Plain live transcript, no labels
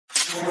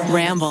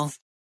Ramble.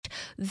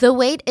 The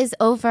wait is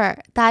over.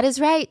 That is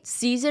right.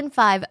 Season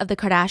 5 of The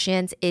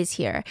Kardashians is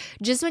here.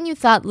 Just when you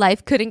thought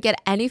life couldn't get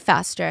any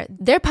faster,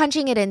 they're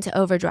punching it into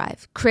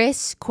overdrive.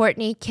 Kris,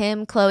 Kourtney,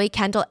 Kim, Khloe,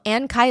 Kendall,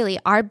 and Kylie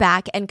are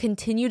back and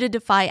continue to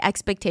defy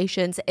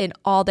expectations in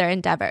all their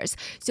endeavors.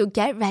 So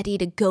get ready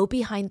to go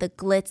behind the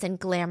glitz and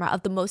glamour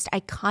of the most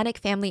iconic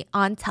family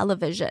on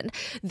television.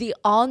 The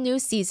all-new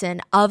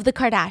season of The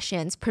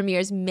Kardashians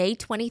premieres May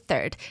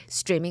 23rd,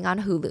 streaming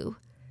on Hulu.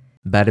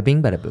 Bada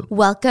bing, bada boom.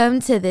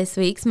 Welcome to this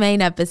week's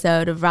main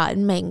episode of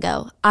Rotten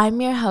Mango. I'm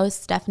your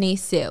host, Stephanie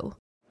Sue.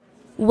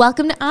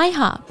 Welcome to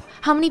IHOP.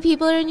 How many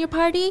people are in your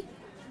party?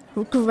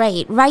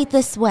 Great, right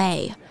this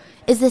way.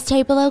 Is this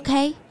table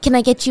okay? Can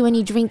I get you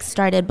any drinks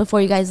started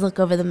before you guys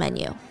look over the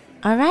menu?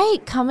 All right,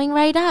 coming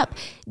right up.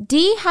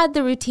 Dee had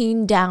the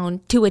routine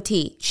down to a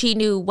T. She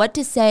knew what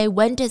to say,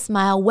 when to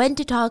smile, when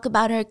to talk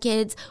about her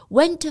kids,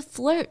 when to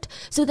flirt,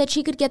 so that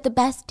she could get the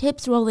best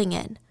tips rolling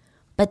in.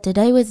 But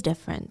today was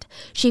different.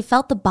 She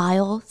felt the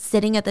bile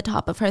sitting at the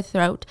top of her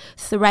throat,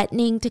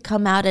 threatening to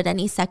come out at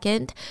any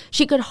second.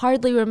 She could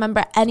hardly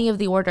remember any of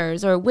the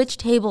orders or which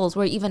tables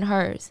were even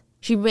hers.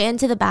 She ran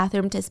to the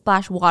bathroom to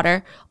splash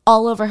water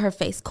all over her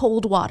face,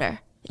 cold water,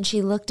 and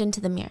she looked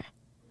into the mirror.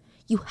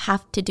 You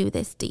have to do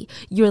this, Dee.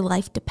 Your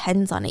life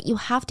depends on it. You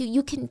have to.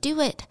 You can do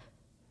it.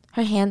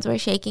 Her hands were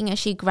shaking as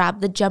she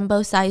grabbed the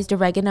jumbo-sized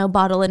oregano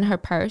bottle in her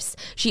purse.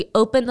 She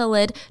opened the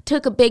lid,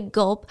 took a big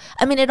gulp.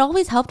 It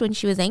always helped when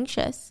she was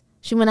anxious.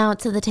 She went out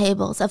to the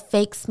tables, a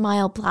fake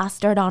smile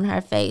plastered on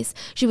her face.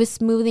 She was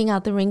smoothing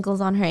out the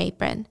wrinkles on her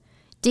apron.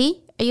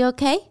 Dee, are you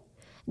okay?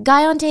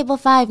 Guy on table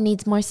 5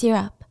 needs more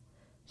syrup.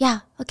 Yeah,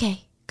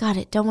 okay, got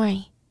it, don't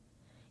worry.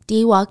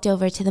 Dee walked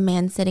over to the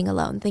man sitting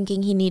alone,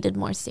 thinking he needed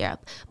more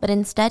syrup, but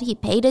instead he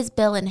paid his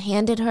bill and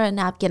handed her a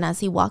napkin as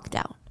he walked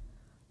out.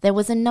 There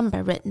was a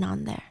number written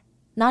on there.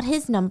 Not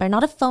his number,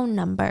 not a phone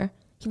number.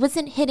 He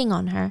wasn't hitting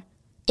on her.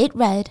 It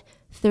read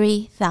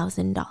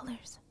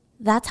 $3,000.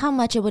 That's how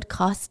much it would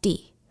cost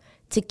Dee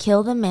to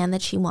kill the man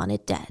that she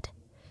wanted dead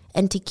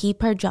and to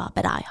keep her job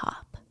at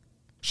IHOP.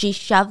 She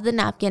shoved the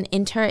napkin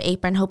into her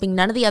apron, hoping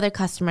none of the other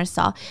customers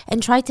saw,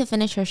 and tried to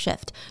finish her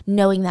shift,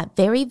 knowing that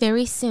very,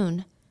 very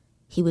soon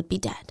he would be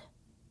dead.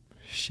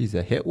 She's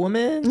a hit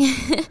woman?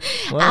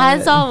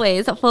 As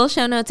always, full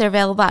show notes are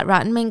available at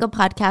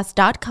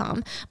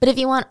RottenMangoPodcast.com. But if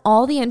you want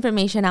all the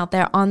information out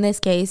there on this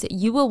case,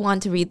 you will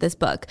want to read this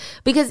book.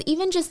 Because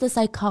even just the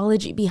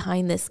psychology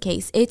behind this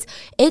case, it's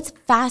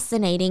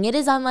fascinating. It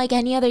is unlike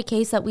any other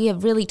case that we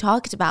have really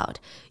talked about.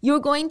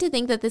 You're going to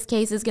think that this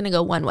case is going to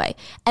go one way,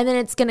 and then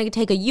it's going to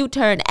take a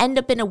U-turn, end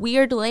up in a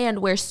weird land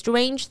where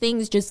strange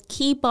things just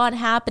keep on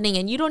happening,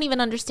 and you don't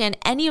even understand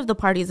any of the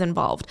parties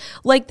involved.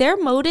 Like, their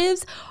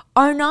motives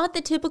are not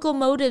the typical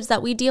motives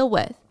that we deal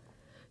with.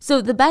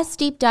 So the best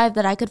deep dive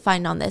that I could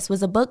find on this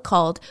was a book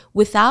called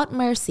Without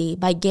Mercy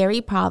by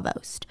Gary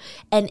Provost.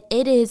 And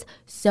it is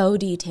so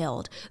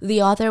detailed.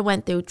 The author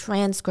went through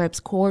transcripts,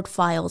 court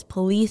files,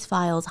 police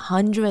files,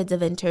 hundreds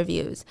of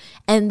interviews.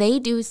 And they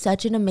do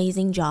such an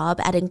amazing job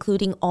at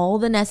including all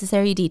the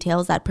necessary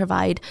details that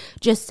provide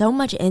just so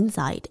much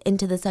insight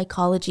into the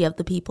psychology of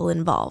the people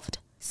involved.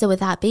 So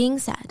with that being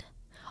said,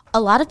 a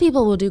lot of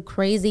people will do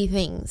crazy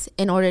things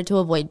in order to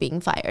avoid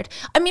being fired.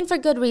 For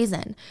good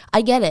reason.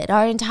 I get it.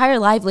 Our entire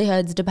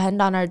livelihoods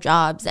depend on our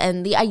jobs,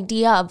 and the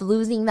idea of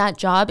losing that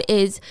job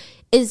is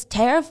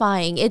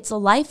terrifying. It's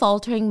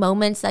life-altering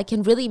moments that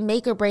can really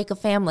make or break a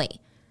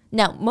family.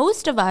 Now,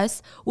 most of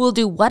us will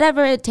do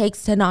whatever it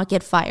takes to not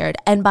get fired.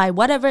 And by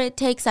whatever it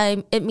takes,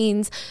 it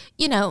means,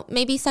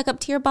 maybe suck up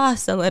to your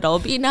boss a little,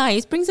 be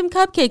nice, bring some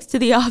cupcakes to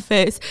the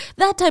office,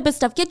 that type of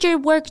stuff. Get your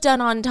work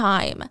done on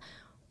time.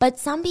 But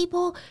some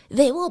people,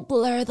 they will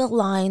blur the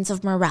lines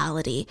of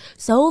morality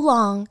so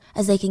long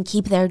as they can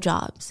keep their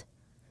jobs.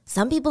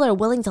 Some people are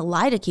willing to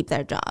lie to keep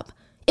their job.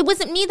 It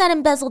wasn't me that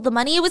embezzled the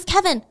money, it was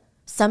Kevin.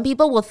 Some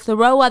people will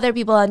throw other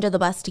people under the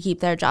bus to keep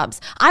their jobs.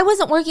 I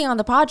wasn't working on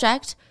the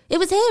project, it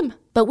was him.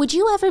 But would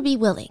you ever be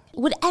willing,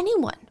 would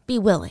anyone be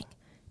willing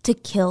to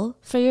kill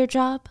for your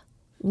job?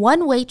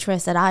 One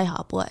waitress at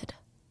IHOP would.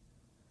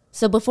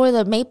 So before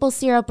the maple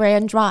syrup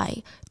ran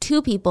dry,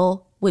 2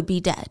 people would be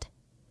dead.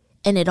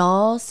 And it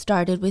all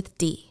started with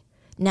Dee.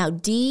 Now,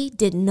 Dee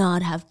did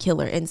not have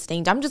killer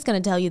instinct. I'm just going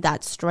to tell you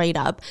that straight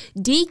up.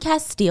 Dee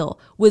Castile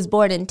was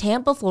born in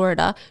Tampa,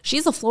 Florida.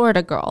 She's a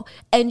Florida girl.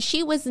 And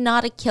she was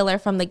not a killer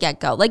from the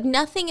get-go. Like,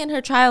 nothing in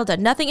her childhood,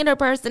 nothing in her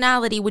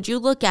personality would you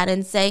look at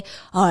and say,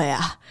 oh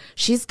yeah,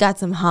 she's got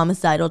some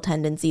homicidal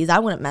tendencies. I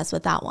wouldn't mess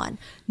with that one.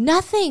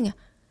 Nothing.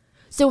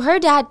 So her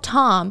dad,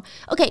 Tom,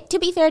 okay, to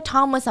be fair,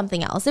 Tom was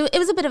something else. It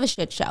was a bit of a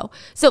shit show.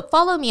 So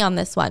follow me on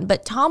this one.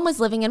 But Tom was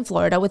living in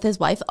Florida with his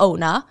wife,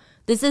 Ona.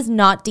 This is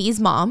not Dee's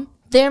mom.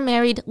 They're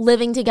married,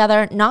 living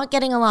together, not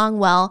getting along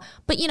well.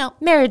 But,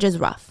 marriage is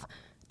rough.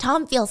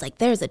 Tom feels like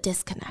there's a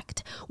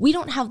disconnect. We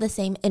don't have the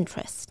same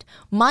interest.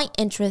 My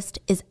interest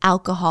is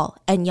alcohol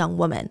and young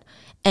women.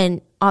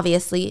 And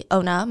obviously,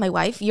 Ona, my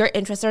wife, your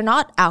interests are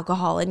not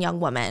alcohol and young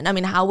women.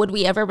 How would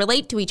we ever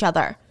relate to each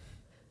other?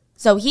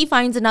 So he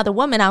finds another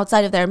woman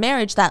outside of their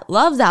marriage that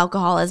loves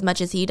alcohol as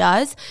much as he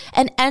does,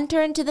 and enter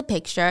into the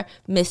picture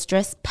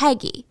Mistress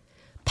Peggy.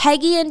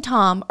 Peggy and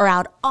Tom are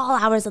out all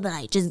hours of the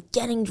night, just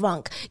getting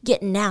drunk,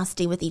 getting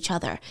nasty with each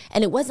other.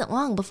 And it wasn't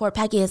long before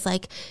Peggy is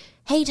like,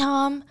 "Hey,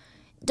 Tom,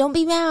 don't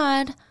be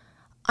mad.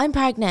 I'm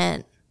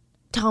pregnant."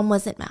 Tom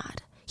wasn't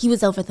mad. He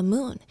was over the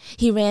moon.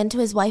 He ran to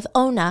his wife,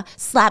 Ona,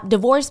 slapped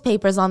divorce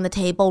papers on the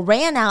table,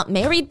 ran out,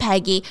 married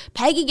Peggy.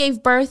 Peggy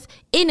gave birth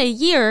in a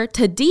year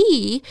to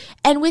Dee.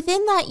 And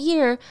within that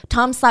year,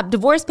 Tom slapped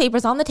divorce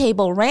papers on the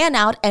table, ran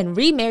out, and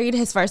remarried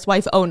his first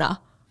wife,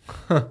 Ona.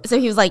 So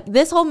he was like,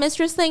 this whole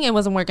mistress thing, it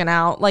wasn't working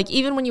out. Like,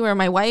 even when you were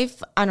my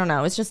wife, I don't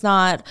know. It's just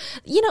not,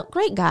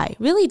 great guy,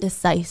 really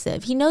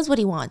decisive. He knows what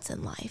he wants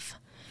in life.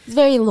 He's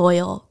very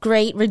loyal,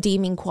 great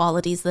redeeming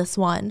qualities, this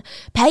one.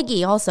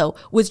 Peggy also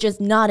was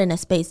just not in a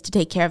space to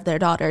take care of their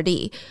daughter,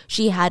 Dee.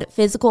 She had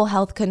physical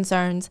health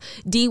concerns.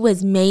 Dee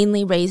was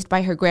mainly raised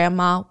by her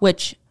grandma,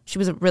 which she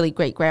was a really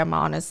great grandma,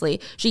 honestly.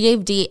 She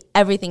gave Dee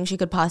everything she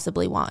could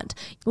possibly want.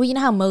 Well, you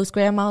know how most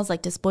grandmas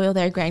like to spoil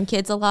their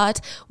grandkids a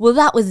lot? Well,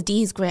 that was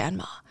Dee's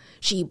grandma.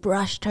 She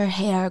brushed her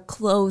hair,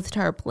 clothed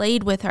her,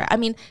 played with her. I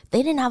mean,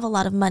 they didn't have a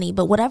lot of money,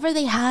 but whatever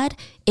they had,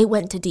 it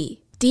went to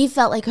Dee. Dee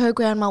felt like her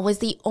grandma was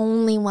the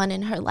only one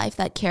in her life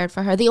that cared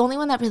for her, the only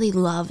one that really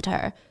loved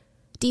her.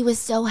 Dee was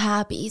so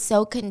happy,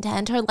 so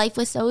content. Her life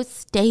was so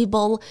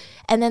stable.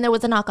 And then there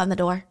was a knock on the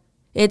door.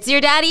 "It's your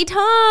daddy,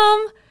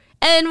 Tom,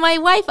 and my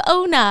wife,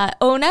 Ona.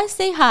 Ona,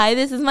 say hi.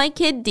 This is my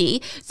kid,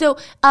 Dee. So,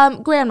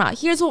 Grandma,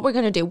 here's what we're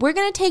going to do. We're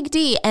going to take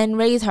Dee and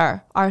raise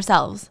her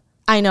ourselves."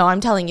 I know, I'm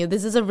telling you,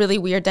 this is a really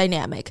weird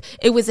dynamic.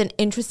 It was an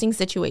interesting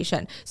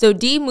situation. So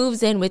Dee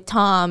moves in with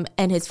Tom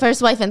and his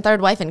first wife and third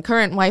wife and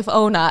current wife,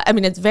 Ona. I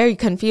mean, it's very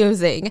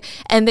confusing.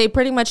 And they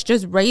pretty much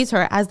just raise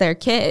her as their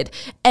kid.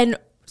 And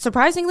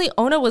surprisingly,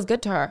 Ona was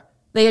good to her.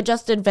 They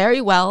adjusted very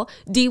well.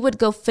 Dee would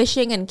go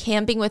fishing and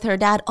camping with her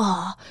dad.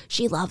 Oh,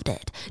 she loved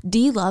it.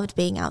 Dee loved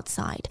being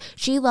outside.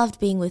 She loved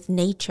being with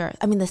nature.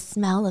 I mean, the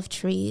smell of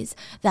trees,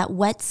 that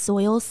wet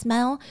soil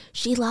smell,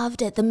 she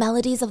loved it. The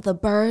melodies of the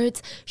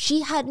birds.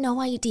 She had no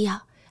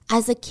idea,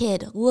 as a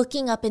kid,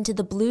 looking up into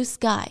the blue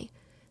sky,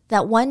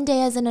 that one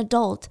day as an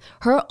adult,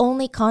 her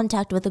only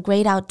contact with the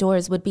great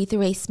outdoors would be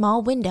through a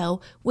small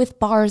window with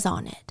bars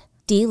on it.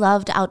 Dee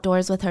loved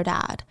outdoors with her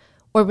dad.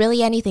 Or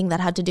really anything that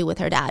had to do with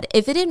her dad.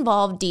 If it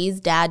involved Dee's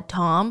dad,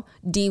 Tom,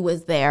 Dee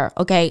was there,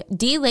 okay?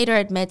 Dee later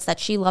admits that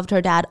she loved her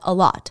dad a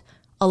lot.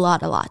 A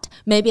lot.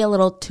 Maybe a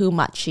little too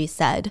much, she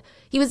said.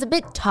 He was a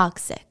bit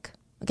toxic,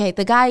 okay?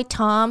 The guy,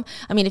 Tom,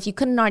 I mean, if you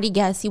couldn't already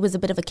guess, he was a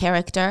bit of a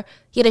character.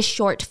 He had a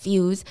short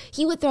fuse.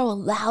 He would throw a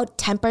loud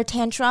temper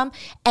tantrum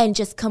and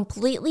just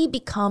completely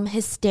become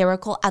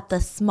hysterical at the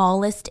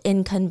smallest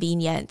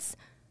inconvenience.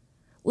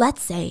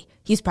 Let's say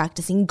he's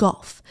practicing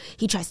golf.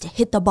 He tries to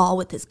hit the ball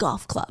with his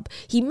golf club.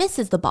 He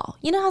misses the ball.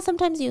 You know how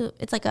sometimes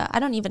it's like I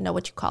don't even know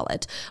what you call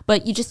it,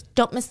 but you just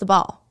don't miss the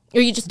ball,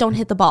 or you just don't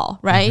hit the ball,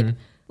 right? Mm-hmm.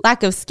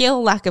 Lack of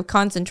skill, lack of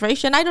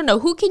concentration. I don't know.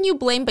 Who can you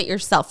blame but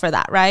yourself for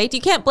that, right?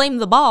 You can't blame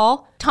the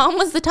ball. Tom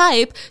was the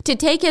type to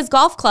take his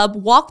golf club,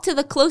 walk to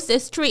the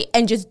closest tree,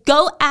 and just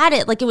go at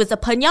it like it was a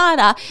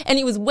piñata, and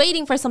he was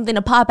waiting for something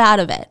to pop out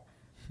of it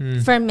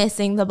for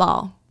missing the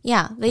ball.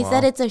 Yeah, they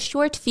said it's a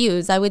short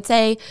fuse. I would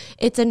say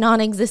it's a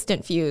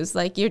non-existent fuse.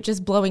 Like, you're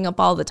just blowing up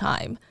all the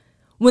time.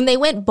 When they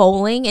went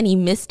bowling and he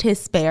missed his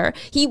spare,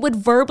 he would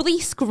verbally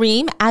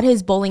scream at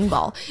his bowling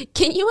ball.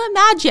 Can you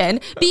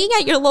imagine being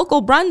at your local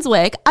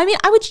Brunswick? I mean,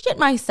 I would shit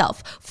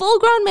myself.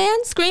 Full-grown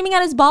man screaming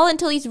at his ball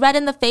until he's red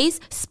in the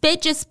face,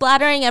 spit just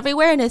splattering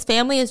everywhere, and his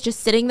family is just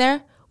sitting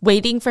there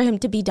waiting for him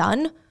to be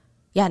done.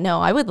 Yeah,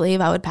 no, I would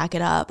leave. I would pack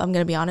it up. I'm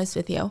going to be honest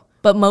with you.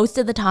 But most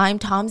of the time,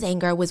 Tom's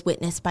anger was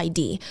witnessed by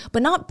Dee,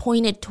 but not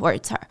pointed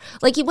towards her.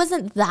 Like, he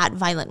wasn't that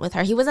violent with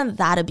her. He wasn't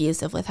that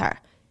abusive with her.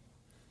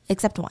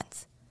 Except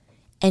once.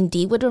 And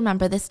Dee would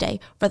remember this day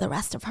for the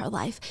rest of her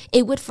life.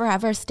 It would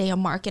forever stay a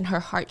mark in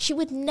her heart. She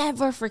would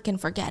never freaking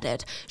forget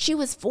it. She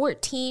was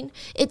 14.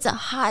 It's a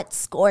hot,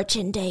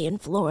 scorching day in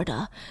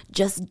Florida.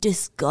 Just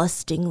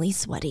disgustingly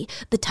sweaty.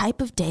 The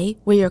type of day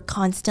where you're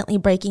constantly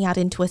breaking out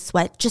into a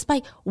sweat just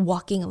by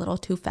walking a little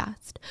too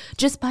fast.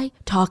 Just by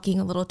talking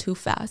a little too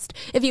fast.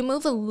 If you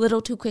move a little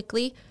too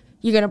quickly,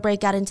 you're going to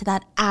break out into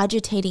that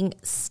agitating,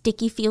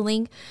 sticky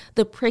feeling,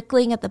 the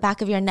prickling at the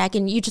back of your neck,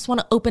 and you just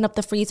want to open up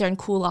the freezer and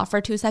cool off for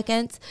 2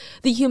 seconds.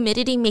 The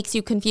humidity makes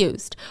you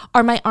confused.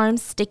 Are my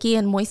arms sticky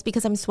and moist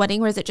because I'm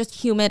sweating, or is it just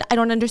humid? I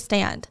don't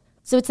understand.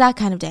 So it's that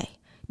kind of day.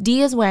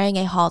 Dee is wearing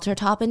a halter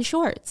top and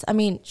shorts. I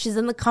mean, she's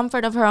in the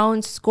comfort of her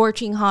own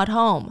scorching hot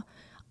home,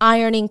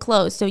 ironing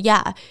clothes. So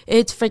yeah,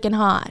 it's freaking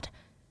hot.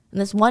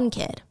 And this one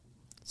kid,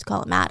 let's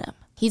call him Adam.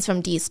 He's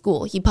from Dee's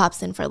school. He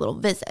pops in for a little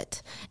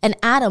visit. And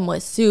Adam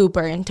was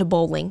super into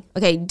bowling.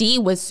 Okay, Dee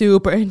was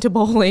super into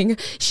bowling.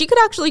 She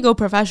could actually go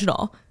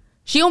professional.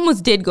 She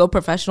almost did go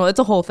professional. It's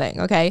a whole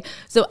thing, okay?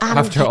 So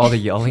Adam, after all the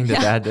yelling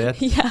that Dad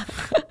did? Yeah.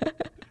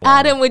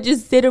 Adam would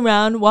just sit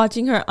around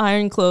watching her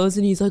iron clothes,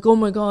 and he's like, oh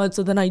my God,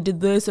 so then I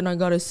did this, and I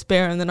got a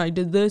spare, and then I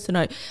did this,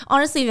 and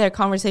honestly, their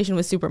conversation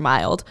was super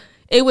mild.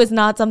 It was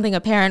not something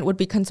a parent would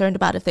be concerned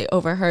about if they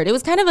overheard. It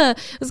was kind of a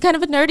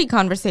nerdy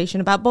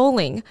conversation about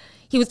bowling.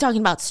 He was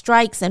talking about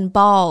strikes and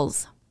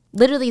balls,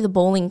 literally the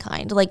bowling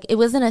kind. Like, it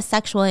wasn't a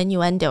sexual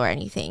innuendo or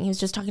anything. He was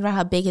just talking about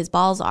how big his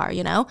balls are,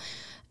 you know?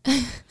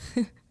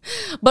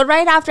 But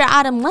right after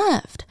Adam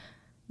left,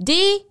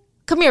 Dee,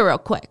 come here real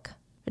quick.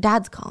 Her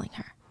dad's calling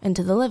her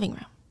into the living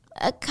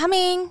room.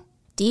 Coming.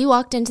 Dee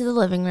walked into the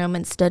living room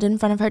and stood in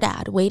front of her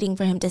dad, waiting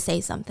for him to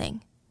say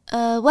something.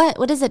 What?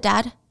 What is it,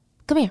 Dad?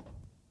 Come here.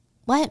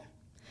 What?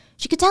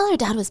 She could tell her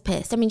dad was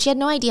pissed. I mean, she had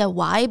no idea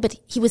why, but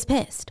he was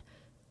pissed.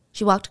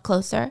 She walked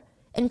closer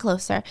and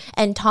closer,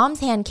 and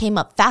Tom's hand came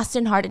up fast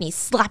and hard, and he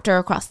slapped her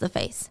across the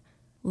face.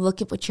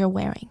 Look at what you're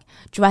wearing.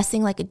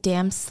 Dressing like a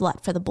damn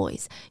slut for the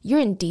boys. You're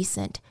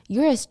indecent.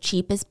 You're as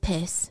cheap as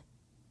piss.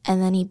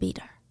 And then he beat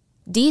her.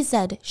 Dee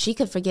said she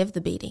could forgive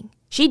the beating.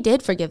 She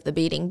did forgive the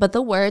beating, but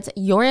the words,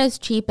 "you're as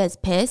cheap as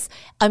piss,"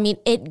 I mean,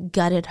 it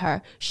gutted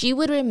her. She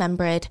would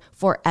remember it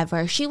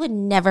forever. She would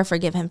never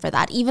forgive him for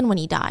that, even when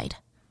he died.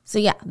 So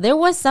yeah, there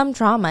was some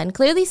trauma and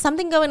clearly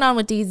something going on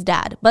with Dee's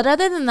dad. But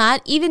other than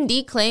that, even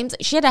Dee claims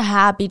she had a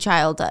happy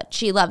childhood.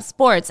 She loved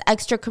sports,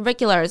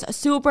 extracurriculars,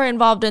 super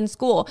involved in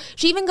school.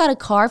 She even got a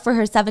car for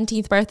her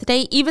 17th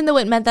birthday, even though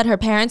it meant that her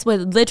parents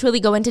would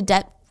literally go into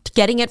debt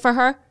getting it for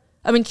her.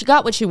 I mean, she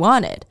got what she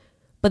wanted.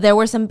 But there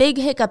were some big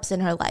hiccups in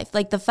her life,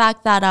 like the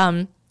fact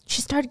that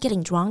she started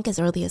getting drunk as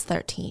early as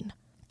 13.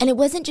 And it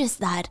wasn't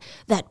just that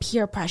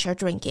peer pressure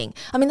drinking.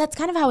 I mean, that's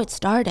kind of how it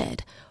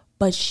started.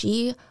 But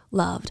she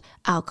loved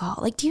alcohol.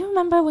 Like, do you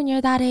remember when you're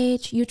that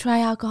age, you try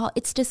alcohol?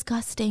 It's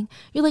disgusting.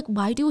 You're like,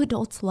 why do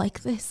adults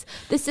like this?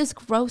 This is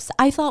gross.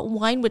 I thought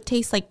wine would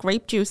taste like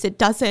grape juice. It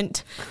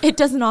doesn't. It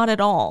does not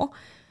at all.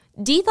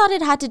 Dee thought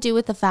it had to do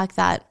with the fact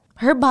that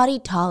her body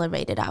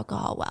tolerated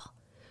alcohol well.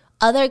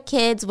 Other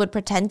kids would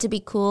pretend to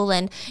be cool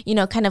and,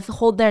 kind of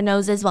hold their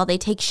noses while they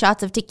take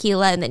shots of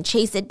tequila and then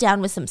chase it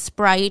down with some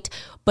Sprite,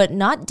 but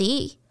not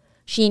Dee.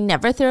 She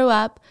never threw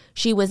up.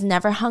 She was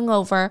never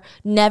hungover,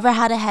 never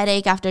had a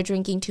headache after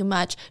drinking too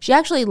much. She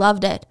actually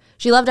loved it.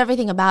 She loved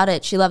everything about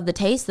it. She loved the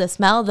taste, the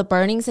smell, the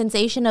burning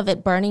sensation of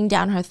it burning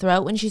down her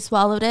throat when she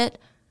swallowed it.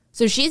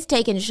 So she's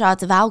taken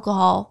shots of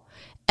alcohol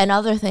and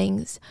other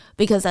things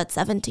because at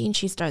 17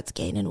 she starts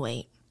gaining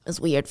weight. It was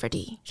weird for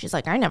Dee. She's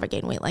like, I never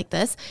gained weight like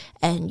this.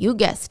 And you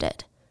guessed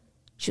it.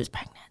 She was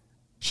pregnant.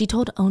 She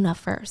told Ona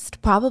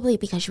first, probably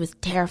because she was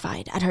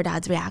terrified at her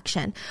dad's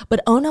reaction. But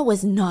Ona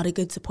was not a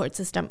good support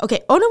system. Okay,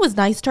 Ona was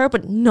nice to her,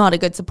 but not a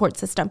good support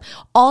system.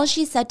 All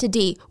she said to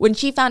Dee when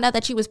she found out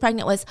that she was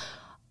pregnant was,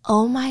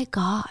 "Oh my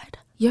God,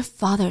 your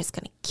father is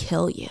going to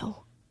kill you."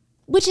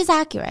 Which is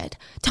accurate.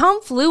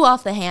 Tom flew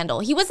off the handle.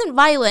 He wasn't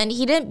violent.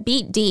 He didn't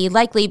beat Dee,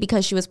 likely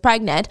because she was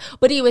pregnant,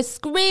 but he was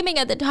screaming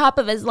at the top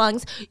of his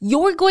lungs,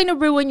 "You're going to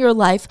ruin your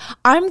life.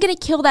 I'm going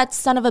to kill that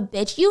son of a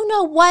bitch. You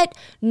know what?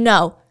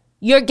 No,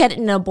 you're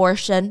getting an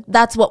abortion.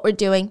 That's what we're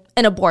doing,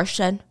 an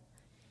abortion."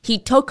 He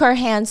took her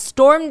hand,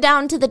 stormed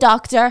down to the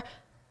doctor.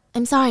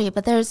 "I'm sorry,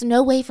 but there's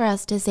no way for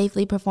us to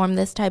safely perform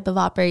this type of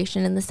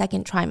operation in the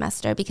second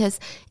trimester because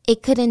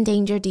it could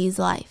endanger Dee's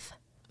life."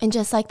 And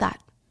just like that,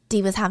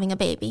 Dee was having a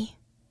baby.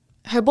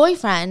 Her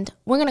boyfriend,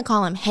 we're going to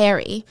call him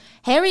Harry.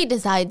 Harry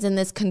decides in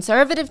this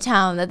conservative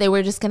town that they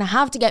were just going to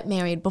have to get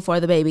married before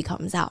the baby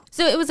comes out.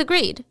 So it was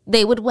agreed.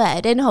 They would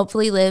wed and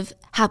hopefully live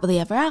happily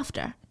ever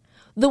after.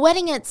 The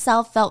wedding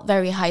itself felt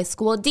very high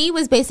school. Dee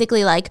was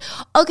basically like,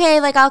 okay,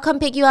 I'll come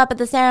pick you up at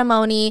the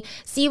ceremony,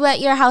 see you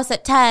at your house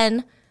at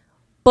 10.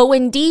 But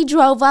when Dee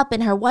drove up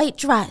in her white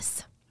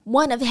dress,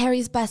 one of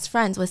Harry's best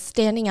friends was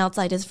standing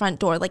outside his front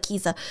door like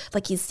he's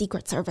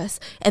Secret Service,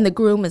 and the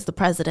groom is the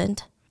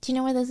president. Do you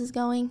know where this is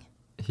going?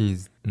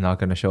 He's not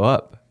going to show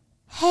up.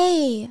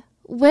 Hey,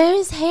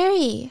 where's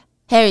Harry?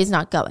 Harry's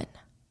not going.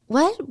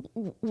 What?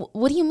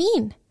 What do you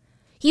mean?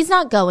 He's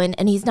not going,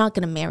 and he's not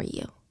going to marry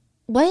you.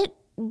 What?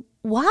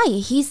 Why?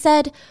 He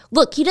said,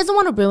 look, he doesn't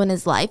want to ruin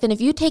his life, and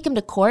if you take him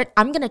to court,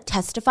 I'm going to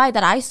testify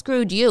that I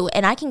screwed you,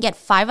 and I can get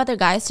 5 other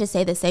guys to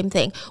say the same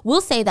thing.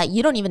 We'll say that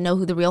you don't even know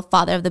who the real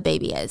father of the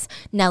baby is.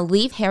 Now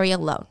leave Harry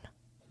alone.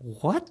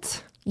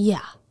 What?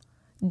 Yeah.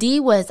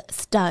 Dee was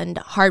stunned,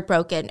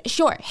 heartbroken.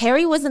 Sure,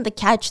 Harry wasn't the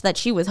catch that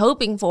she was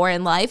hoping for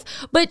in life,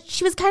 but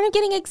she was kind of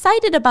getting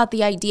excited about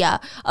the idea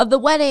of the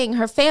wedding,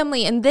 her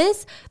family, and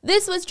this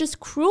was just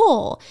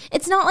cruel.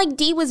 It's not like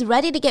Dee was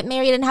ready to get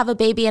married and have a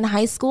baby in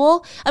high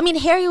school. I mean,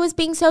 Harry was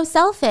being so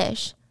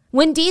selfish.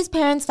 When Dee's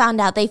parents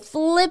found out, they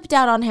flipped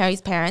out on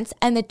Harry's parents,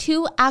 and the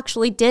two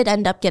actually did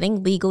end up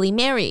getting legally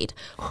married.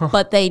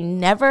 But they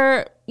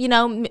never,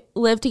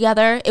 lived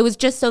together. It was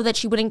just so that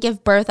she wouldn't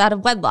give birth out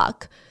of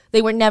wedlock.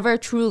 They were never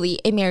truly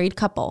a married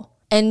couple.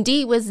 And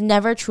Dee was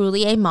never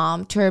truly a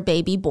mom to her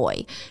baby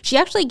boy. She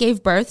actually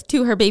gave birth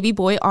to her baby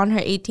boy on her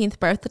 18th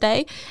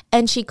birthday,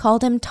 and she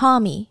called him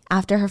Tommy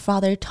after her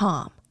father,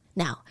 Tom.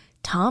 Now,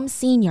 Tom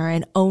Sr.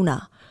 and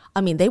Ona,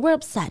 they were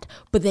upset,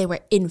 but they were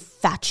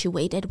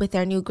infatuated with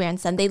their new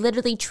grandson. They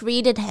literally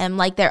treated him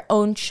like their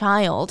own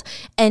child,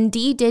 and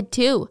Dee did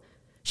too.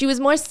 She was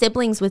more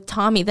siblings with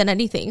Tommy than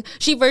anything.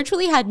 She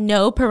virtually had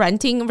no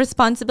parenting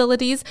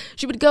responsibilities.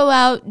 She would go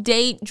out,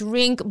 date,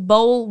 drink,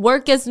 bowl,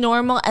 work as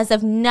normal as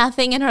if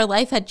nothing in her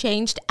life had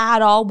changed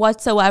at all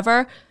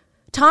whatsoever.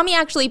 Tommy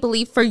actually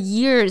believed for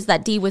years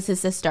that Dee was his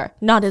sister,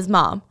 not his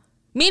mom.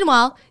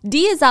 Meanwhile,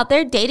 Dee is out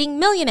there dating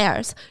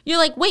millionaires. You're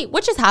like, wait,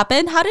 what just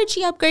happened? How did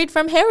she upgrade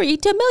from Harry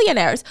to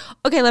millionaires?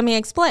 Okay, let me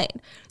explain.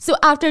 So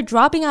after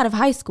dropping out of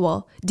high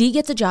school, Dee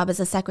gets a job as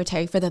a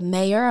secretary for the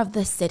mayor of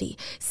the city,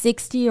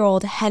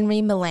 60-year-old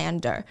Henry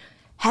Melander.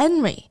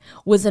 Henry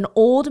was an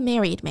old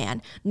married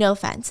man. No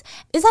offense.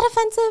 Is that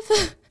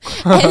offensive?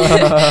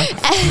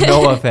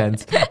 No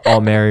offense, all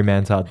married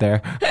men out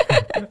there.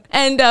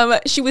 And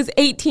she was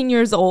 18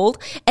 years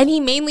old, and he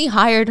mainly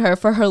hired her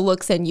for her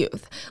looks and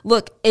youth.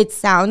 Look, it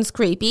sounds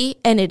creepy,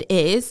 and it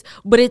is,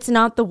 but it's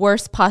not the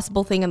worst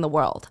possible thing in the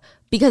world,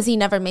 because he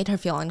never made her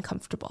feel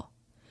uncomfortable.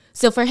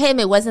 So for him,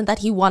 it wasn't that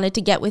he wanted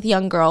to get with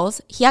young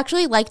girls. He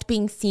actually liked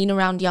being seen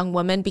around young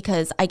women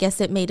because I guess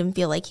it made him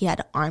feel like he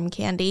had arm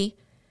candy.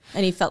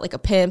 And he felt like a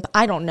pimp.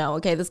 I don't know.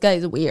 Okay, this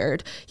guy's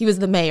weird. He was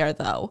the mayor,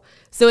 though.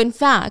 So in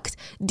fact,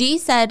 Dee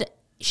said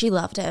she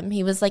loved him.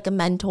 He was like a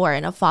mentor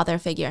and a father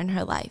figure in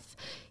her life.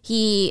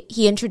 He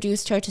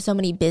introduced her to so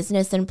many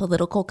business and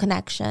political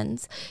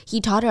connections. He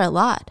taught her a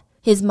lot.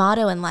 His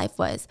motto in life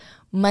was,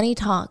 money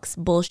talks,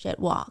 bullshit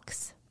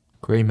walks.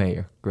 Great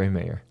mayor. Great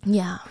mayor.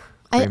 Yeah.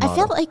 I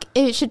feel like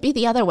it should be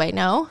the other way,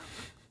 no?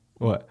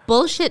 What?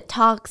 Bullshit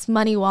talks,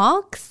 money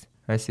walks?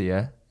 I see,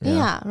 yeah.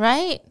 Yeah,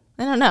 right?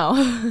 I don't know.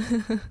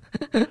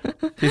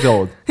 He's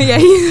old. Yeah,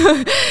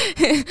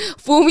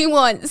 fool me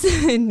once,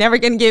 never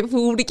gonna get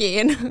fooled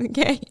again,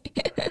 okay?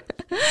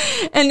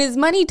 And his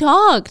money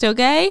talked,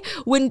 okay?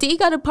 When Dee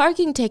got a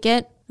parking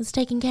ticket, it was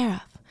taken care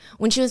of.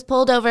 When she was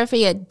pulled over for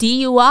a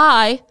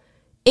DUI,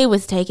 it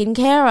was taken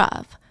care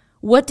of.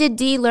 What did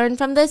Dee learn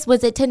from this?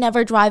 Was it to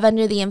never drive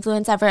under the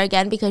influence ever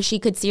again because she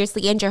could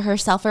seriously injure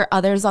herself or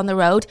others on the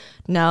road?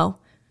 No.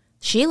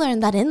 She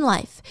learned that in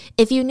life,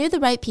 if you knew the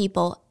right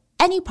people,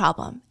 any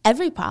problem,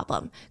 every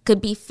problem,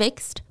 could be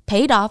fixed,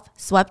 paid off,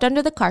 swept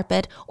under the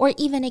carpet, or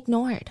even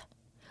ignored.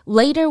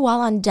 Later,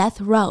 while on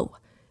death row,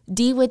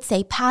 Dee would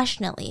say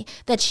passionately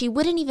that she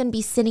wouldn't even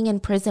be sitting in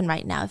prison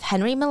right now if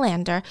Henry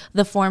Melander,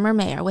 the former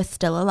mayor, was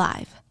still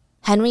alive.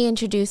 Henry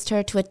introduced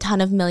her to a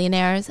ton of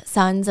millionaires,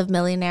 sons of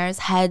millionaires,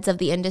 heads of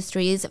the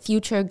industries,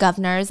 future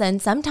governors,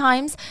 and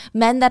sometimes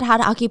men that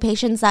had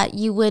occupations that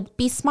you would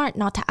be smart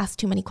not to ask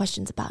too many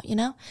questions about, you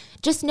know?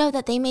 Just know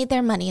that they made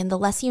their money, and the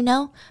less you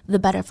know, the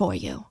better for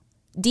you.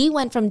 Dee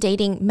went from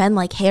dating men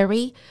like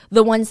Harry,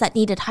 the ones that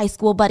needed high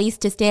school buddies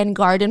to stand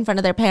guard in front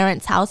of their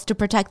parents' house to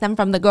protect them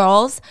from the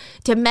girls,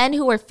 to men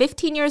who were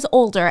 15 years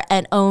older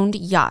and owned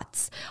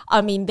yachts.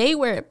 I mean, they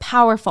were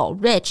powerful,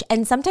 rich,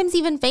 and sometimes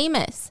even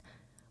famous.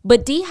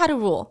 But Dee had a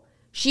rule.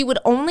 She would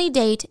only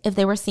date if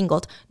they were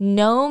singled.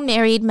 No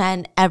married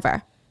men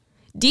ever.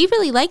 Dee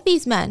really liked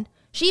these men.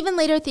 She even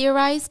later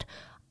theorized,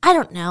 I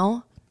don't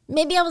know,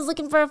 maybe I was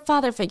looking for a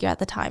father figure at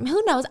the time.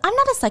 Who knows? I'm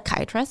not a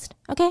psychiatrist,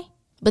 okay?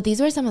 But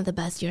these were some of the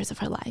best years of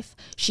her life.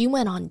 She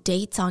went on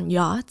dates on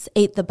yachts,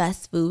 ate the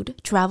best food,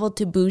 traveled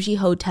to bougie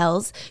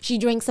hotels. She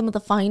drank some of the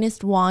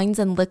finest wines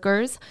and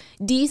liquors.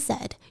 Dee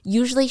said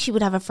usually she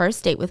would have a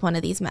first date with one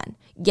of these men,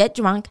 get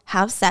drunk,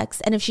 have sex,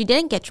 and if she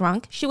didn't get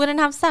drunk, she wouldn't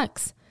have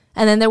sex.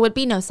 And then there would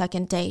be no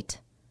second date.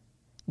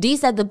 Dee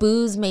said the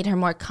booze made her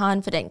more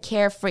confident,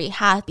 carefree,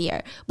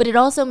 happier, but it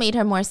also made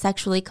her more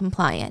sexually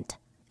compliant.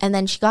 And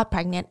then she got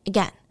pregnant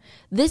again.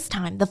 This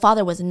time, the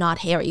father was not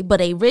Harry,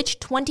 but a rich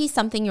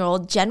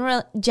 20-something-year-old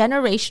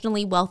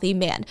generationally wealthy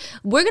man.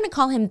 We're going to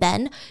call him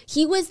Ben.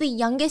 He was the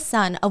youngest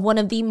son of one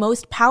of the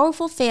most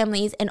powerful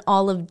families in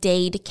all of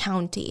Dade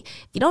County.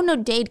 If you don't know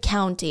Dade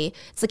County,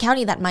 it's the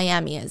county that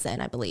Miami is in,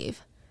 I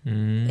believe,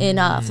 in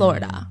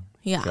Florida.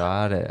 Yeah.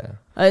 Got it.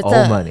 It's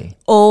Old money.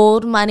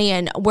 Old money,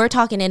 and we're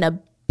talking in a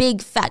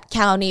big, fat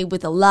county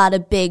with a lot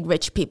of big,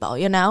 rich people,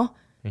 you know?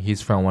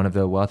 He's from one of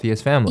the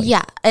wealthiest families.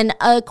 Yeah, and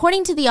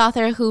according to the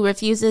author who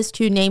refuses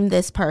to name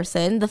this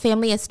person, the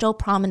family is still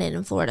prominent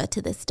in Florida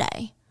to this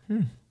day.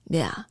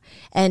 Yeah,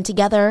 and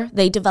together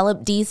they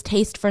developed Dee's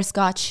taste for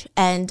scotch,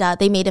 and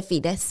they made a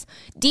fetus.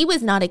 Dee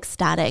was not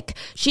ecstatic.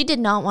 She did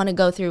not want to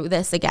go through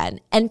this again.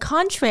 And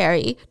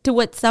contrary to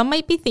what some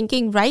might be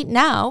thinking right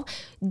now,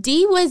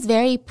 Dee was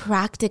very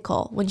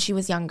practical when she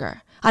was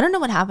younger. I don't know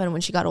what happened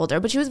when she got older,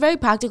 but she was very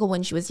practical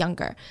when she was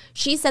younger.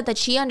 She said that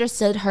she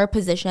understood her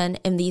position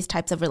in these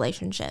types of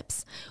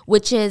relationships,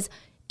 which is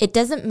it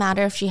doesn't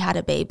matter if she had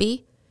a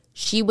baby,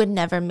 she would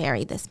never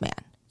marry this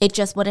man. It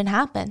just wouldn't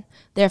happen.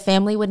 Their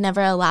family would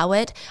never allow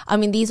it. I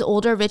mean, these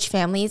older rich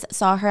families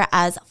saw her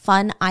as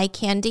fun eye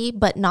candy,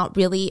 but not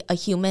really a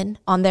human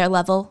on their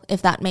level,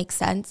 if that makes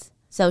sense.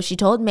 So she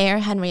told Mayor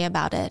Henry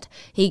about it.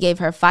 He gave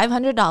her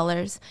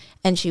 $500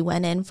 and she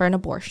went in for an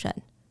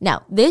abortion.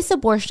 Now, this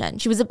abortion,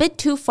 she was a bit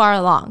too far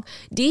along.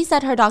 Dee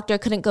said her doctor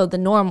couldn't go the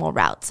normal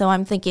route. So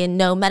I'm thinking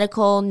no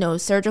medical, no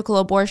surgical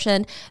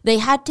abortion. They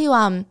had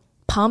to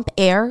pump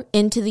air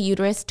into the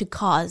uterus to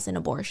cause an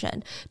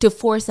abortion, to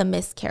force a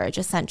miscarriage,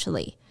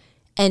 essentially.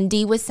 And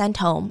Dee was sent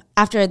home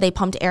after they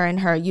pumped air in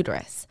her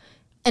uterus.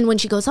 And when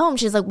she goes home,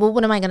 she's like, well,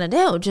 what am I going to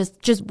do?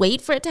 Just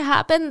wait for it to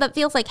happen? That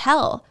feels like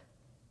hell.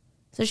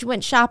 So she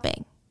went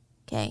shopping.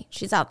 Okay,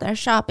 she's out there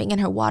shopping and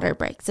her water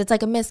breaks. It's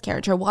like a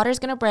miscarriage. Her water's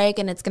going to break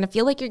and it's going to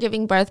feel like you're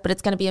giving birth, but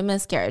it's going to be a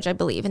miscarriage, I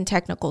believe, in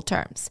technical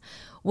terms.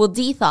 Well,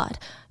 Dee thought,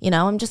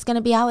 I'm just going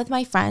to be out with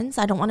my friends.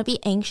 I don't want to be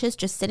anxious,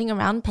 just sitting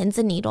around pins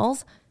and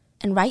needles.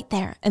 And right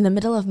there in the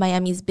middle of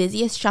Miami's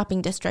busiest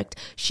shopping district,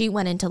 she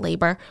went into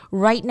labor.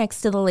 Right next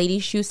to the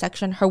ladies' shoe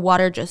section, her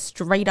water just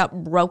straight up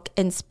broke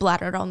and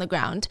splattered on the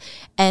ground.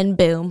 And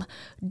boom,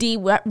 Dee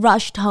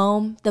rushed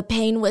home. The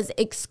pain was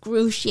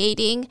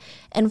excruciating.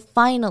 And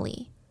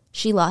finally,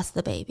 she lost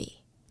the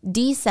baby.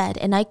 Dee said,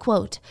 and I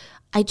quote,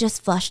 "I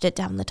just flushed it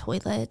down the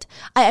toilet.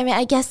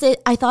 I guess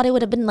I thought it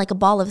would have been like a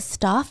ball of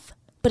stuff,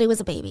 but it was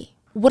a baby."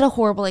 What a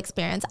horrible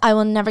experience. I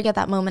will never get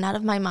that moment out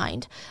of my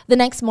mind. The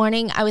next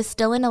morning, I was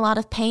still in a lot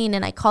of pain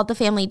and I called the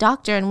family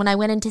doctor. And when I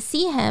went in to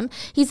see him,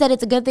 he said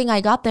it's a good thing I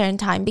got there in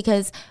time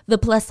because the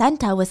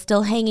placenta was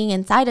still hanging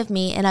inside of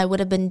me and I would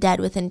have been dead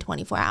within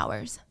 24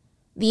 hours.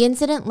 The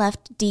incident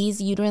left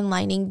Dee's uterine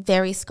lining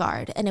very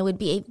scarred, and it would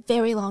be a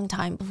very long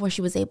time before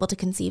she was able to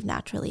conceive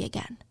naturally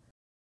again.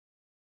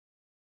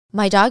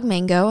 My dog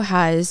Mango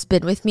has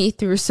been with me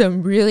through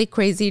some really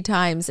crazy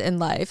times in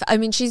life. I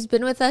mean, she's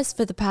been with us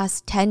for the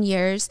past 10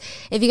 years.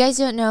 If you guys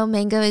don't know,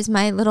 Mango is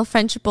my little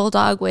French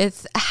bulldog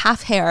with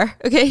half hair.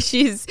 Okay,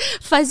 she's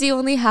fuzzy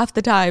only half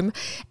the time.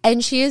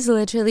 And she is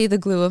literally the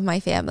glue of my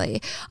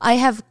family. I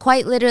have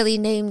quite literally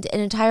named an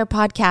entire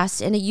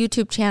podcast and a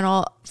YouTube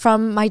channel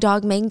from my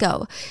dog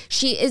Mango.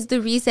 She is the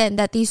reason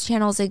that these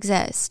channels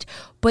exist.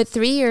 But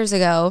 3 years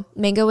ago,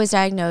 Mango was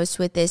diagnosed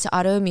with this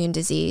autoimmune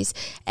disease,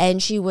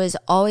 and she was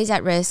always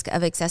at risk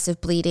of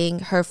excessive bleeding.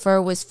 Her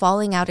fur was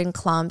falling out in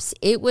clumps.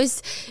 It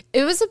was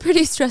a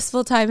pretty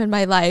stressful time in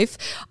my life.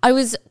 I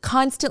was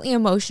constantly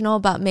emotional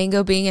about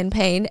Mango being in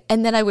pain,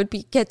 and then I would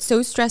get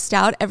so stressed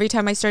out every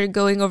time I started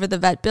going over the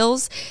vet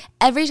bills.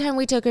 Every time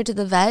we took her to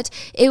the vet,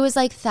 it was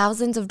like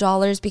thousands of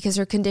dollars because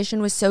her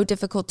condition was so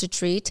difficult to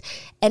treat.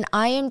 And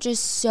I am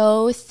just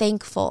so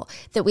thankful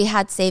that we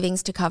had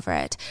savings to cover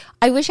it.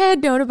 I wish I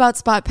had known about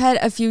Spot Pet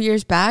a few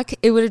years back.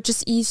 It would have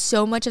just eased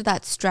so much of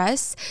that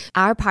stress.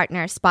 Our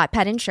partner, Spot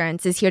Pet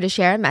Insurance, is here to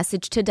share a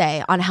message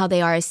today on how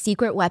they are a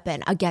secret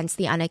weapon against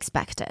the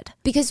unexpected.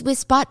 Because with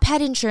Spot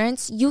Pet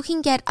Insurance, you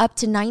can get up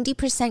to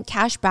 90%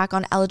 cash back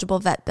on eligible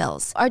vet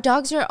bills. Our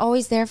dogs are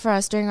always there for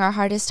us during our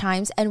hardest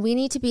times, and we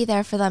need to be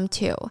there for them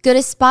too. Go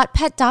to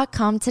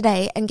spotpet.com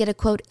today and get a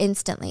quote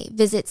instantly.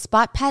 Visit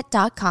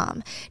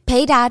spotpet.com.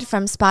 Paid ad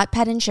from Spot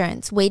Pet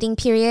Insurance. Waiting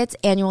periods,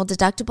 annual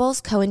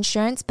deductibles,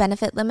 co-insurance,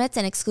 benefit limits,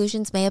 and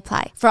exclusions may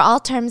apply. For all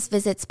terms,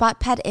 visit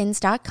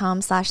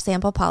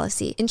spotpetins.com/sample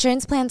policy.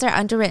 Insurance plans are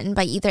underwritten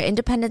by either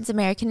Independence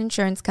American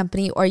Insurance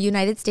Company or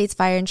United States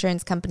Fire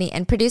Insurance Company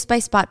and produced by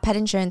Spot Pet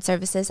Insurance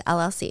Services,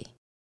 LLC.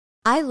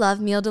 I love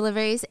meal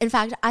deliveries. In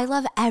fact, I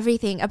love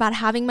everything about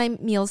having my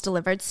meals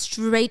delivered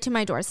straight to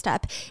my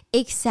doorstep,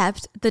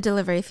 except the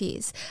delivery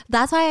fees.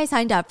 That's why I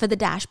signed up for the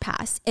Dash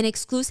Pass, an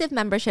exclusive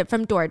membership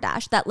from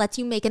DoorDash that lets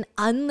you make an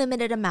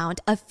unlimited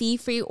amount of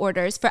fee-free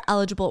orders for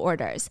eligible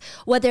orders.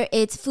 Whether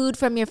it's food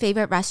from your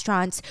favorite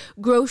restaurants,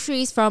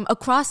 groceries from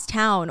across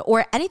town,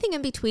 or anything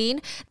in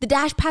between, the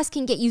Dash Pass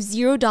can get you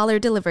 $0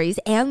 deliveries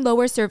and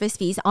lower service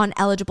fees on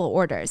eligible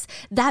orders.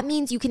 That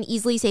means you can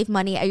easily save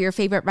money at your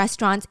favorite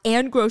restaurants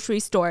and grocery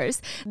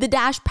stores. The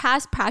Dash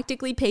Pass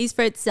practically pays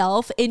for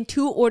itself in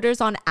 2 orders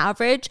on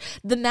average.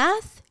 The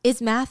math is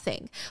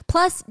mathing.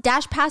 Plus,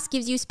 Dash Pass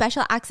gives you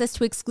special access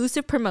to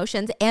exclusive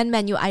promotions and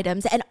menu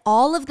items, and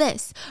all of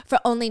this for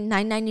only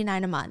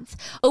 $9.99 a month.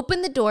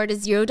 Open the door to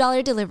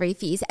 $0 delivery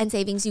fees and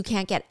savings you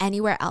can't get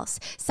anywhere else.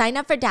 Sign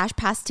up for Dash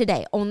Pass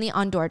today only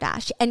on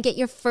DoorDash and get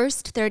your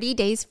first 30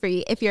 days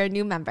free if you're a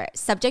new member.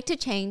 Subject to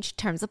change,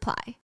 terms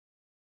apply.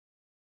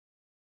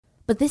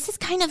 But this is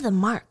kind of the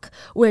mark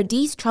where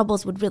Dee's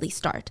troubles would really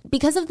start.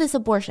 Because of this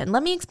abortion,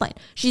 let me explain.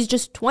 She's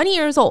just 20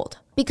 years old.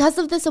 Because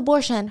of this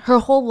abortion, her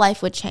whole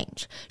life would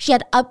change. She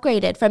had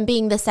upgraded from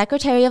being the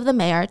secretary of the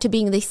mayor to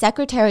being the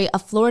secretary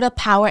of Florida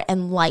Power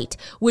and Light,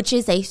 which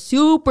is a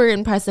super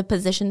impressive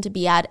position to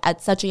be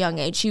at such a young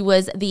age. She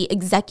was the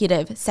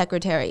executive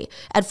secretary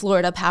at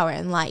Florida Power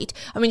and Light.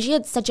 I mean, she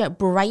had such a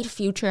bright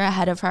future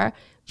ahead of her.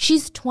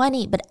 She's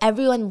 20, but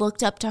everyone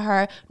looked up to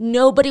her.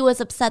 Nobody was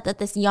upset that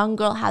this young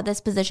girl had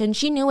this position.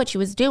 She knew what she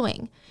was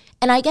doing.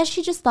 And I guess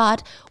she just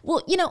thought,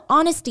 well,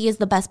 honesty is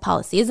the best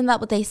policy. Isn't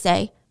that what they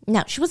say?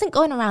 No, she wasn't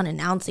going around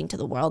announcing to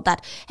the world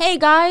that, hey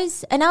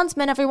guys,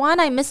 announcement everyone,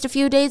 I missed a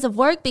few days of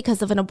work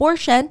because of an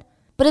abortion.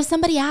 But if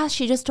somebody asked,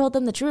 she just told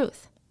them the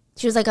truth.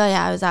 She was like, oh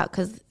yeah, I was out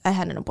because I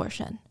had an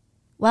abortion.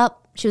 Well,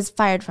 she was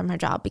fired from her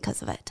job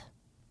because of it.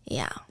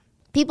 Yeah.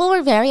 People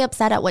were very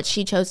upset at what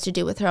she chose to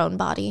do with her own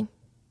body.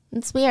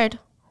 It's weird.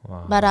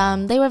 Wow.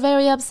 But they were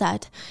very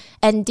upset.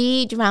 And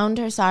Dee drowned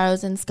her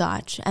sorrows in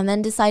scotch and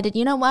then decided,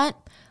 you know what?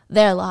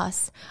 Their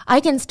loss. I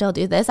can still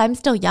do this. I'm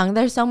still young.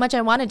 There's so much I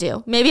want to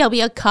do. Maybe I'll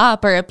be a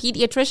cop or a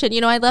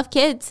pediatrician. I love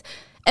kids.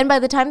 And by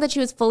the time that she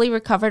was fully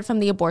recovered from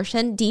the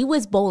abortion, Dee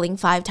was bowling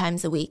 5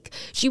 times a week.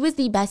 She was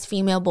the best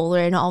female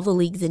bowler in all the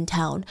leagues in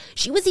town.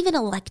 She was even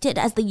elected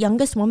as the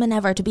youngest woman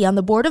ever to be on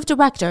the board of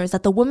directors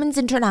at the Women's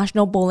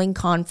International Bowling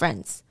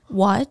Conference.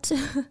 What?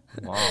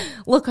 Wow.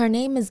 Look, her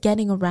name is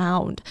getting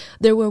around.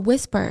 There were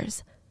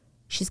whispers.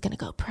 She's gonna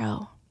go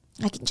pro.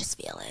 I can just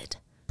feel it.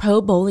 Pro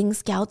bowling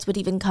scouts would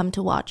even come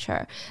to watch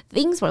her.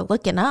 Things were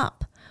looking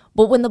up.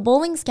 But when the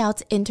bowling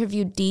scouts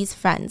interviewed Dee's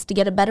friends to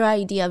get a better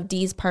idea of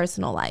Dee's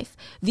personal life,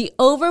 the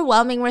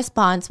overwhelming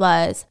response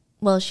was,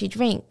 well, she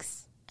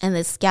drinks. And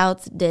the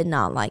scouts did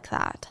not like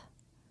that.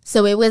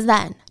 So it was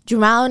then,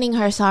 drowning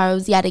her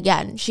sorrows yet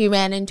again, she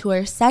ran into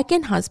her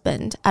second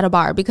husband at a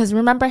bar. Because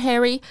remember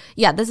Harry?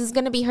 Yeah, this is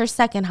going to be her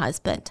second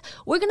husband.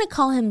 We're going to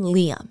call him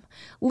Liam.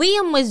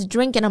 Liam was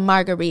drinking a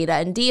margarita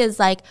and Dee is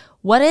like,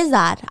 what is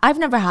that? I've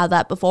never had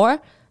that before.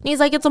 And he's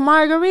like, it's a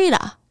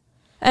margarita.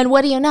 And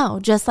what do you know?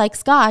 Just like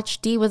scotch,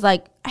 Dee was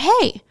like,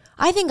 hey,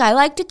 I think I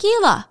like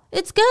tequila.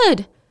 It's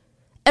good.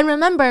 And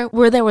remember,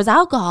 where there was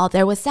alcohol,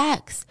 there was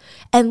sex.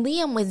 And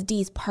Liam was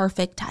Dee's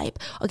perfect type.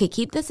 Okay,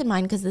 keep this in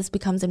mind because this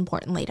becomes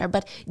important later.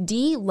 But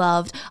Dee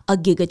loved a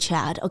Giga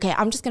Chad. Okay,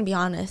 I'm just going to be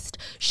honest.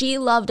 She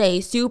loved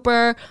a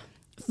super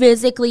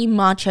physically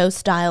macho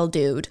style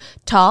dude.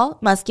 Tall,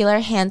 muscular,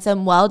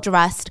 handsome,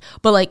 well-dressed,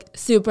 but like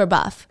super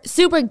buff.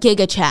 Super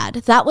Giga Chad.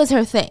 That was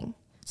her thing.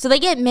 So they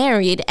get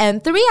married,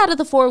 and 3 out of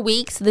the 4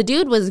 weeks, the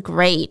dude was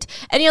great.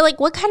 And you're like,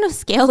 what kind of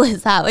scale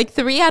is that? Like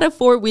 3 out of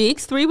 4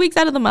 weeks, 3 weeks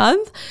out of the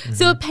month? Mm-hmm.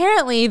 So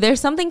apparently there's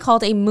something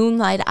called a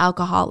moonlight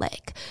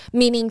alcoholic,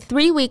 meaning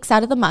 3 weeks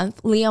out of the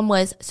month, Liam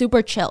was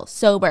super chill,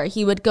 sober.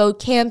 He would go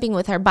camping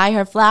with her, buy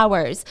her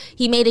flowers.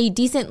 He made a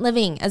decent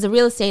living as a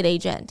real estate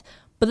agent.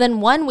 But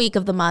then 1 week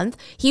of the month,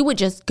 he would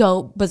just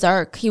go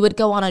berserk. He would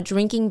go on a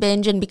drinking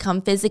binge and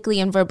become physically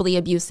and verbally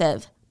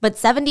abusive. But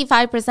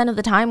 75% of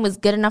the time was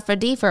good enough for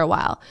Dee for a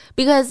while.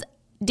 Because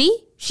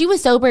Dee, she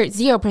was sober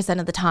 0%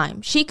 of the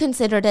time. She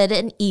considered it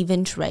an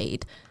even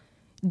trade.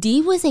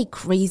 Dee was a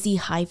crazy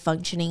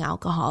high-functioning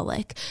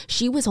alcoholic.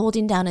 She was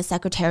holding down a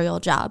secretarial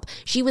job.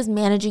 She was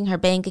managing her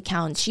bank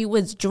accounts. She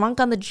was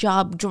drunk on the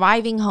job,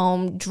 driving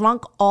home,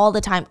 drunk all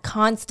the time,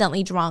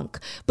 constantly drunk.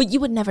 But you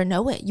would never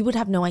know it. You would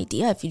have no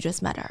idea if you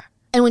just met her.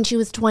 And when she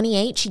was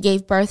 28, she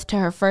gave birth to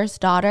her first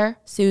daughter,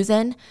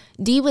 Susan.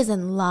 Dee was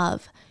in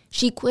love.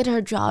 She quit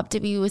her job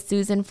to be with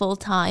Susan full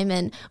time,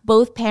 and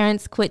both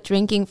parents quit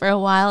drinking for a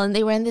while, and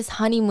they were in this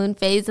honeymoon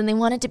phase, and they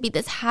wanted to be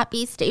this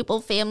happy, stable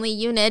family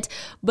unit,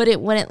 but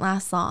it wouldn't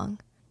last long.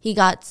 He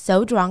got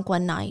so drunk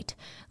one night,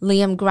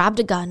 Liam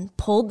grabbed a gun,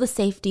 pulled the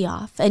safety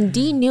off, and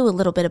Dee knew a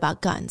little bit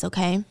about guns,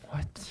 okay?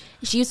 What?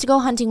 She used to go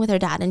hunting with her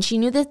dad, and she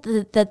knew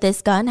that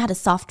this gun had a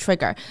soft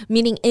trigger,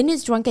 meaning in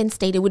his drunken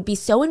state, it would be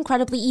so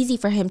incredibly easy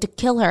for him to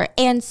kill her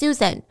and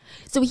Susan.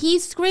 So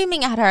he's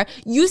screaming at her,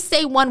 you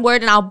say one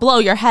word and I'll blow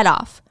your head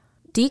off.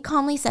 Dee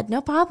calmly said,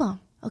 no problem,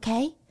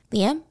 okay?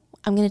 Liam,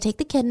 I'm going to take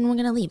the kid and we're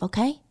going to leave,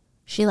 okay?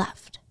 She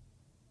left.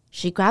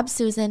 She grabbed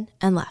Susan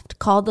and left,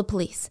 called the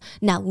police.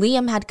 Now,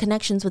 Liam had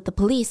connections with the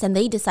police and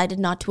they decided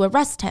not to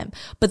arrest him.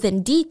 But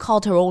then Dee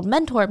called her old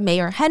mentor,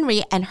 Mayor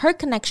Henry, and her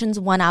connections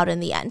won out in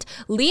the end.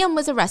 Liam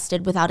was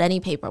arrested without any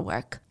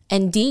paperwork.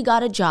 And Dee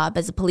got a job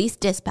as a police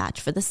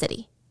dispatch for the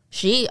city.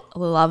 She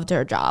loved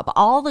her job.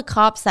 All the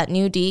cops that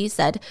knew Dee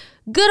said,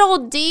 good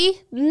old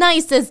Dee,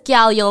 nicest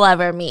gal you'll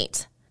ever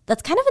meet.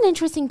 That's kind of an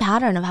interesting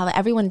pattern of how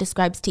everyone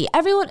describes Dee.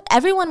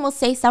 Everyone will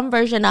say some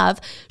version of,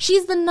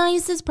 she's the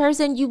nicest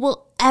person you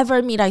will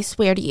ever meet, I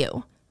swear to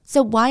you.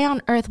 So why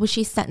on earth was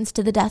she sentenced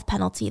to the death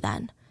penalty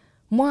then?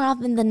 More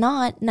often than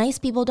not, nice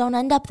people don't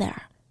end up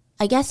there.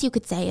 I guess you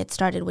could say it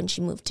started when she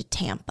moved to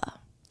Tampa.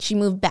 She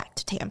moved back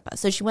to Tampa.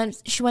 So she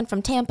went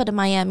from Tampa to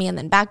Miami and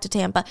then back to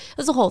Tampa. It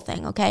was a whole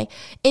thing, okay?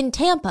 In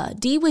Tampa,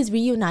 Dee was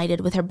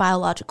reunited with her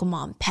biological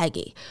mom,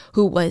 Peggy,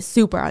 who was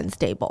super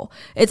unstable.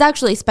 It's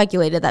actually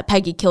speculated that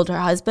Peggy killed her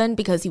husband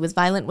because he was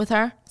violent with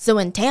her. So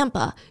in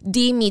Tampa,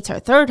 Dee meets her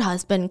third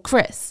husband,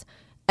 Chris.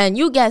 And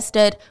you guessed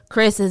it,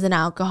 Chris is an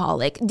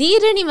alcoholic. Dee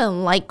didn't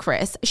even like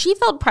Chris. She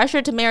felt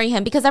pressured to marry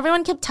him because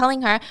everyone kept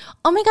telling her,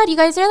 oh my God, you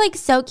guys are like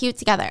so cute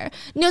together.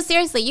 No,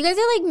 seriously, you guys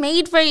are like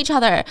made for each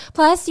other.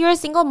 Plus, you're a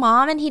single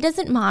mom and he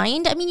doesn't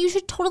mind. I mean, you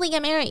should totally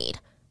get married.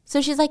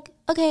 So she's like,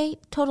 okay,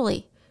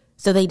 totally.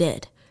 So they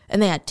did.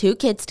 And they had 2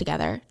 kids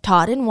together,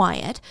 Todd and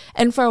Wyatt.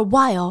 And for a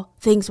while,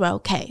 things were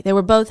okay. They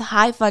were both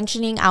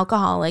high-functioning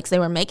alcoholics. They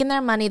were making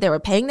their money. They were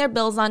paying their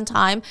bills on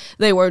time.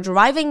 They were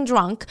driving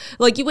drunk.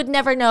 Like, you would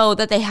never know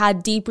that they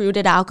had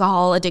deep-rooted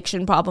alcohol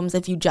addiction problems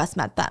if you just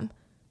met them.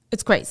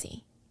 It's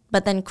crazy.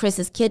 But then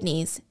Chris's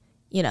kidneys,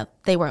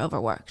 they were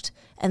overworked.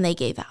 And they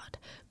gave out.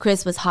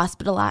 Chris was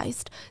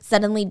hospitalized.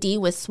 Suddenly, Dee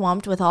was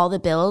swamped with all the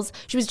bills.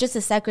 She was just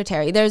a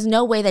secretary. There's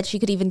no way that she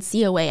could even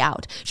see a way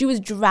out. She was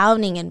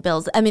drowning in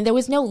bills. I mean, there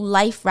was no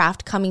life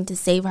raft coming to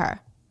save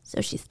her.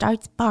 So she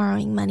starts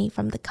borrowing money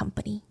from the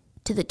company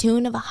to the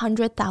tune of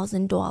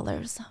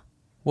 $100,000.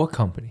 What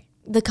company?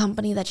 The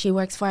company that she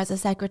works for as a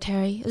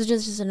secretary. It was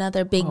just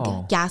another big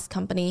gas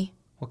company.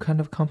 What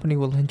kind of company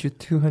will lend you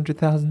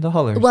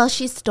 $200,000? Well,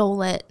 she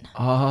stole it.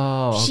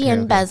 Oh, She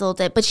embezzled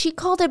it, but she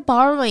called it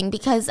borrowing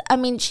because, I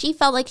mean, she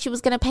felt like she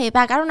was going to pay it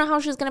back. I don't know how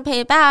she was going to pay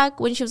it back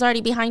when she was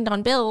already behind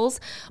on bills.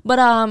 But,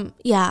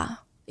 yeah,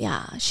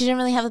 she didn't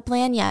really have a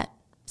plan yet.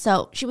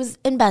 So she was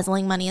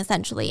embezzling money,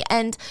 essentially,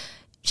 and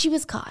she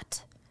was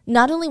caught.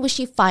 Not only was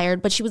she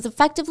fired, but she was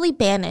effectively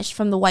banished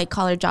from the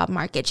white-collar job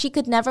market. She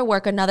could never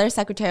work another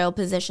secretarial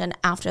position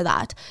after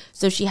that.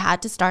 So she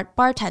had to start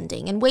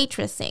bartending and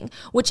waitressing,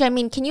 which, I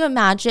mean, can you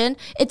imagine?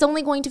 It's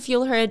only going to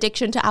fuel her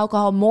addiction to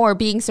alcohol more,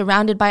 being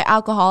surrounded by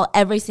alcohol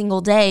every single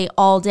day,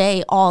 all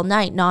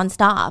night,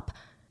 nonstop.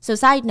 So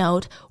side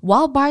note,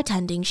 while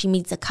bartending, she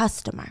meets a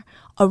customer,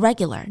 a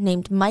regular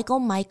named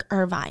Mike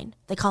Irvine.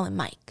 They call him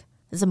Mike.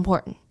 It's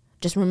important.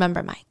 Just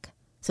remember Mike.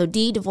 So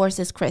Dee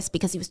divorces Chris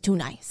because he was too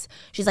nice.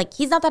 She's like,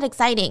 he's not that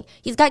exciting.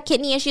 He's got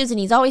kidney issues and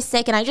he's always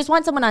sick and I just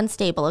want someone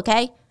unstable,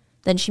 okay?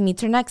 Then she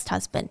meets her next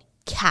husband,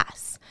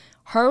 Cass.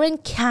 Her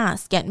and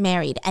Cass get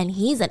married and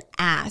he's an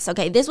ass,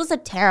 okay? This was a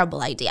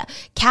terrible idea.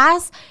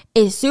 Cass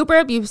is super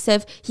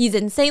abusive. He's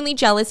insanely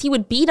jealous. He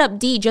would beat up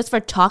Dee just for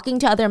talking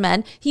to other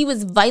men. He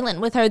was violent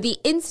with her. The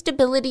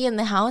instability in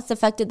the house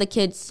affected the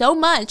kids so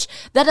much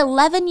that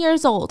 11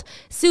 years old,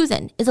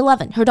 Susan is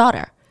 11, her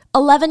daughter.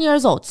 11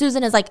 years old.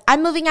 Susan is like,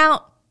 I'm moving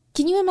out.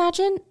 Can you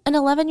imagine an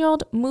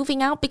 11-year-old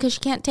moving out because she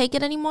can't take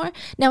it anymore?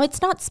 Now,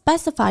 it's not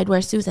specified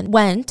where Susan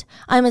went.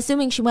 I'm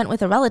assuming she went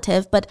with a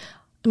relative, but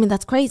I mean,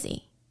 that's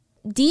crazy.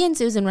 Dee and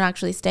Susan would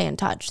actually stay in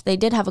touch. They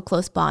did have a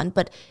close bond,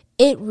 but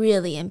it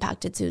really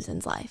impacted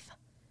Susan's life.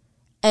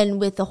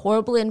 And with the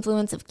horrible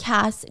influence of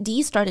Cass,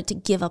 Dee started to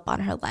give up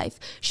on her life.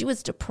 She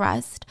was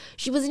depressed.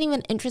 She wasn't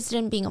even interested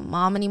in being a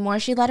mom anymore.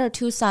 She let her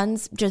two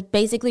sons just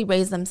basically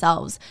raise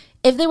themselves.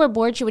 If they were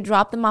bored, she would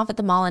drop them off at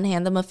the mall and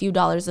hand them a few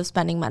dollars of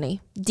spending money.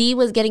 Dee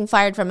was getting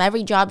fired from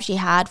every job she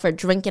had for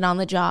drinking on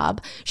the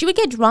job. She would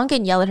get drunk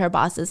and yell at her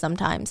bosses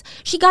sometimes.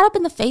 She got up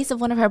in the face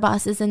of one of her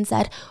bosses and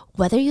said,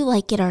 "Whether you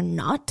like it or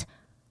not,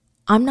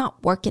 I'm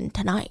not working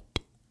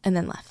tonight," and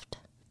then left.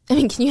 I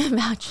mean, can you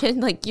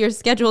imagine, like, you're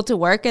scheduled to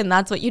work and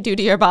that's what you do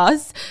to your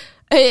boss?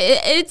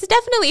 It's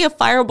definitely a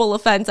fireable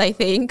offense, I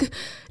think.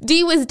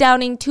 Dee was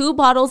downing 2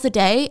 bottles a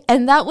day,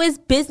 and that was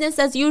business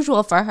as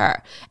usual for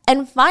her.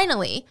 And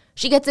finally,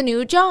 she gets a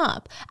new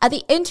job at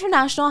the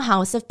International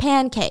House of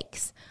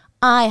Pancakes,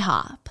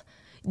 IHOP.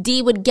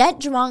 Dee would get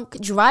drunk,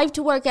 drive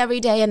to work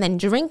every day, and then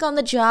drink on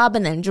the job,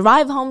 and then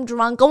drive home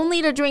drunk,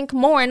 only to drink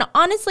more. And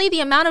honestly, the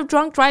amount of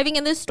drunk driving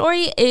in this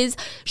story is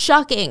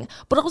shocking,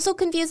 but also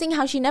confusing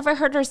how she never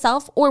hurt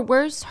herself, or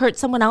worse, hurt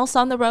someone else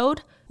on the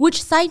road.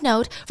 Which, side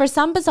note, for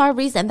some bizarre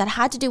reason that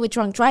had to do with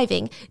drunk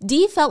driving,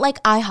 Dee felt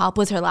like IHOP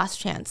was her last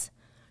chance.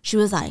 She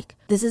was like,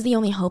 this is the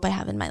only hope I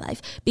have in my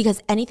life,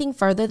 because anything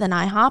further than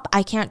IHOP,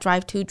 I can't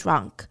drive too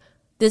drunk.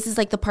 This is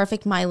like the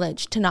perfect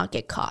mileage to not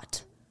get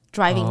caught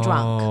driving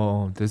drunk.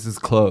 Oh, this is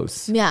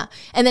close. Yeah.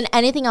 And then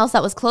anything else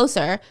that was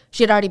closer,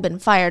 she had already been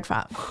fired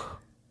from.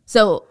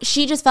 So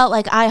she just felt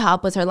like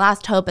IHOP was her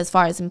last hope as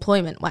far as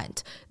employment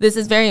went. This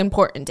is very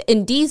important.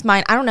 In Dee's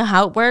mind, I don't know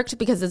how it worked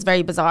because it's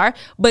very bizarre,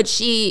 but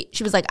she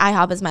was like,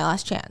 IHOP is my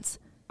last chance.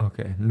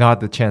 Okay. Not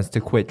the chance to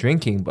quit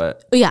drinking,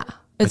 but yeah,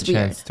 it's a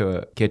weird. Chance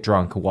to get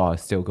drunk while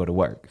still go to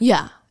work.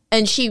 Yeah.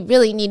 And she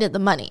really needed the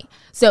money.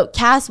 So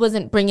Cass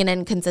wasn't bringing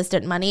in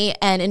consistent money.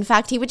 And in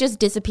fact, he would just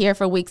disappear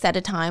for weeks at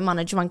a time on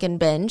a drunken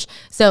binge.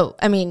 So,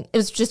 I mean, it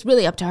was just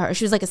really up to her.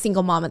 She was like a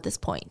single mom at this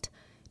point.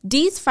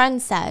 Dee's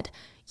friend said,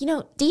 you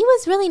know, Dee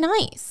was really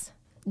nice.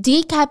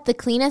 Dee kept the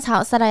cleanest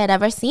house that I had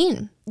ever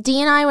seen.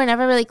 Dee and I were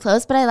never really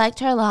close, but I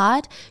liked her a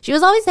lot. She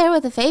was always there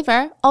with a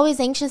favor, always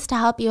anxious to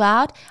help you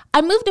out.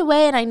 I moved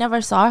away and I never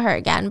saw her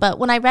again. But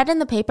when I read in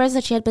the papers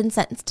that she had been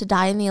sentenced to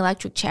die in the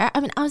electric chair, I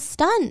mean, I was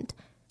stunned.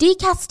 Dee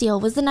Castile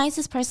was the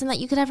nicest person that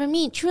you could ever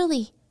meet,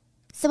 truly.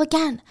 So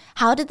again,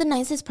 how did the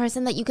nicest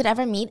person that you could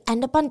ever meet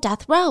end up on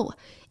death row?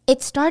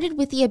 It started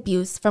with the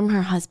abuse from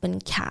her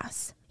husband,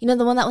 Cass. You know,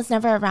 the one that was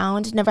never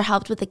around, never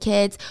helped with the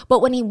kids.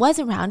 But when he was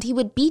around, he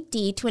would beat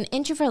Dee to an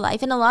inch of her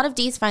life. And a lot of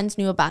Dee's friends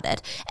knew about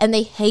it. And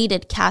they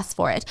hated Cass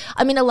for it.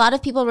 I mean, a lot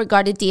of people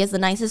regarded Dee as the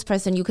nicest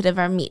person you could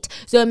ever meet.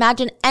 So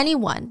imagine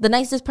anyone, the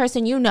nicest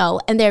person you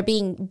know, and they're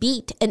being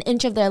beat an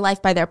inch of their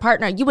life by their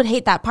partner. You would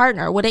hate that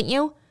partner, wouldn't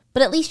you?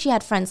 But at least she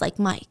had friends like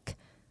Mike.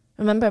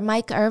 Remember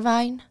Mike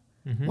Irvine?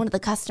 Mm-hmm. One of the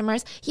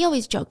customers? He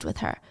always joked with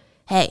her.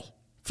 Hey,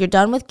 if you're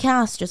done with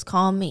Cass, just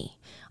call me.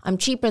 I'm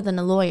cheaper than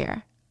a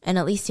lawyer. And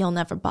at least he'll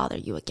never bother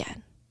you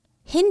again.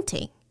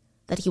 Hinting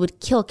that he would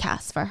kill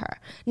Cass for her.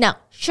 Now,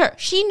 sure,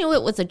 she knew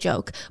it was a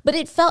joke, but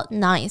it felt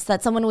nice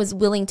that someone was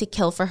willing to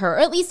kill for her, or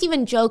at least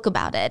even joke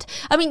about it.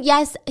 I mean,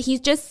 yes, he's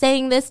just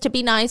saying this to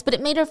be nice, but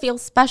it made her feel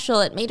special.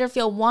 It made her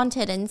feel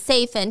wanted and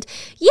safe. And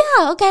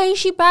yeah, okay,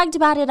 she bragged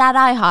about it at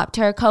IHOP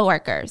to her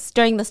coworkers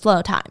during the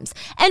slow times.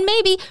 And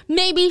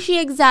maybe she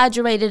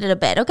exaggerated it a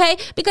bit, okay?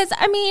 Because,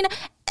 I mean,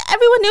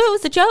 everyone knew it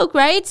was a joke,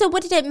 right? So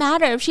what did it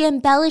matter if she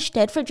embellished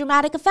it for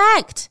dramatic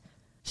effect?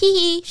 Hee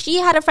hee, she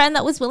had a friend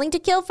that was willing to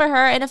kill for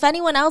her, and if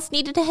anyone else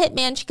needed a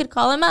hitman, she could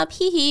call him up.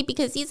 Hee hee,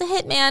 because he's a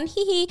hitman.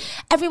 Hee hee.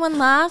 Everyone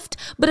laughed,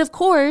 but of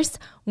course,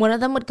 one of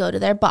them would go to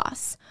their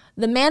boss.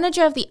 The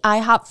manager of the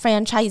IHOP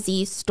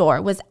franchisee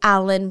store was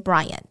Alan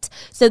Bryant.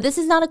 So this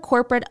is not a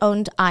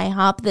corporate-owned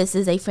IHOP. This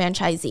is a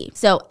franchisee.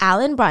 So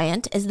Alan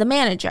Bryant is the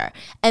manager,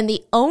 and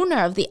the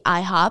owner of the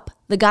IHOP,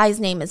 the guy's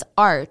name is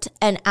Art,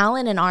 and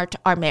Alan and Art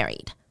are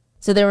married.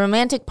 So they're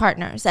romantic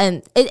partners,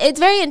 and it's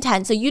very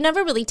intense. So you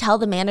never really tell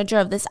the manager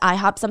of this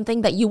IHOP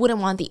something that you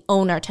wouldn't want the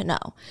owner to know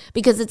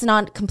because it's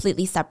not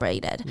completely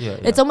separated. Yeah.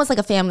 It's almost like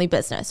a family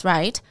business,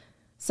 right?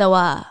 So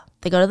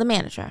they go to the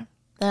manager.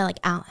 They're like,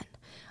 Alan,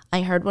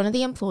 I heard one of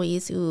the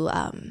employees who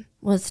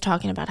was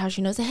talking about how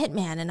she knows a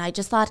hitman, and I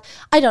just thought,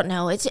 I don't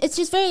know, it's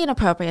just very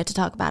inappropriate to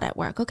talk about at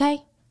work,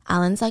 okay?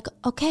 Alan's like,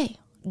 okay.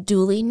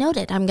 Duly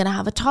noted. I'm going to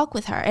have a talk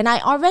with her. And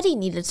I already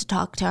needed to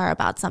talk to her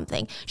about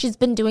something. She's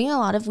been doing a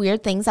lot of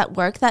weird things at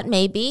work that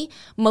maybe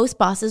most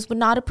bosses would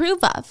not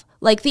approve of,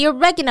 like the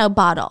oregano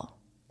bottle.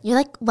 You're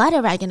like, what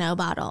oregano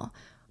bottle?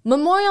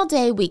 Memorial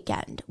Day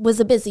weekend was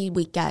a busy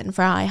weekend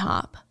for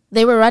IHOP.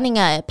 They were running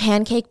a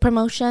pancake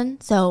promotion,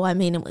 so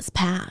it was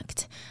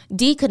packed.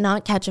 Dee could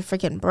not catch a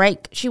freaking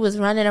break. She was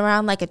running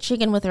around like a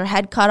chicken with her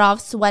head cut off,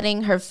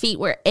 sweating. Her feet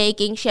were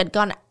aching. She had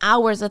gone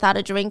hours without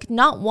a drink,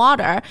 not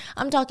water.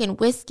 I'm talking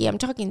whiskey. I'm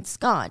talking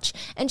scotch.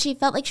 And she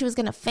felt like she was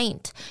going to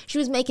faint. She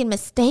was making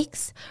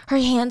mistakes. Her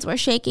hands were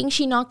shaking.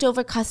 She knocked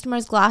over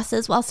customers'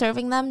 glasses while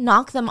serving them,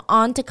 knocked them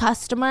onto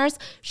customers.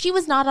 She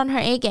was not on her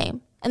A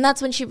game. And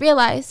that's when she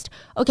realized,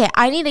 okay,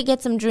 I need to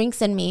get some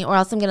drinks in me or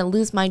else I'm going to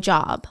lose my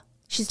job.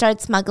 She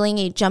started smuggling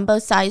a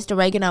jumbo-sized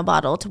oregano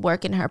bottle to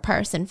work in her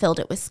purse and filled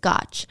it with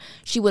scotch.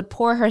 She would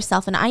pour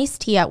herself an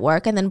iced tea at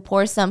work and then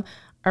pour some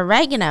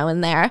oregano in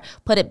there,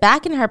 put it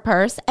back in her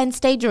purse, and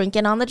stay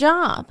drinking on the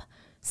job.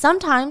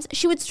 Sometimes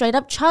she would straight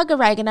up chug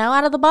oregano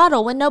out of the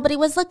bottle when nobody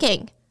was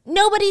looking.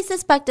 Nobody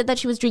suspected that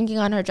she was drinking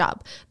on her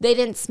job. They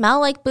didn't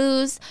smell like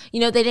booze.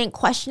 They didn't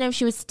question if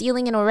she was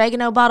stealing an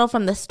oregano bottle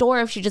from the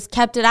store, if she just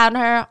kept it on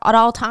her at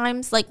all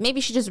times. Like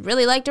maybe she just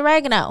really liked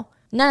oregano.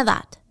 None of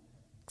that.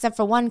 Except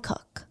for one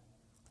cook.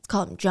 Let's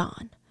call him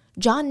John.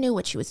 John knew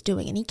what she was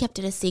doing, and he kept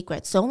it a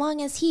secret so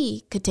long as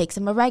he could take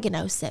some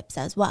oregano sips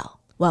as well.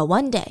 Well,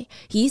 one day,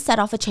 he set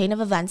off a chain of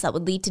events that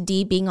would lead to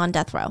Dee being on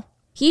death row.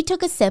 He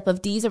took a sip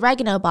of Dee's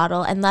oregano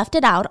bottle and left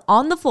it out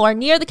on the floor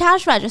near the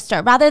cash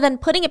register rather than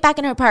putting it back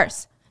in her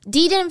purse.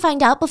 Dee didn't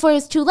find out before it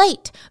was too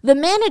late. The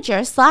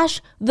manager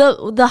 /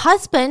 the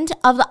husband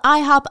of the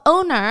IHOP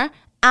owner,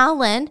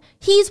 Alan,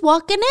 he's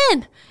walking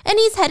in and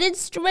he's headed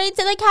straight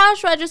to the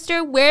cash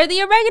register where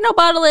the oregano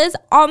bottle is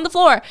on the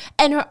floor.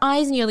 And her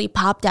eyes nearly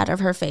popped out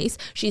of her face.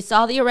 She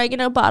saw the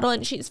oregano bottle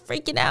and she's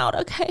freaking out.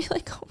 Okay,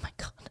 like, oh my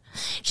God.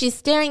 She's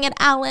staring at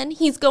Alan.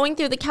 He's going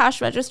through the cash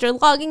register,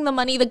 logging the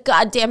money. The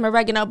goddamn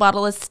oregano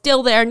bottle is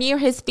still there near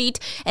his feet.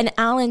 And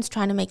Alan's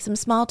trying to make some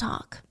small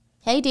talk.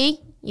 Hey,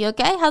 Dee, you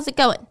okay? How's it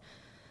going?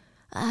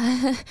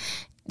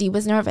 Dee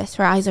was nervous.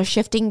 Her eyes are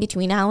shifting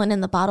between Alan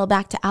and the bottle,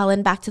 back to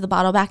Alan, back to the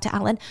bottle, back to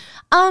Alan.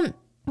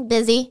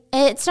 Busy.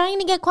 It's starting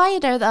to get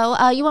quieter,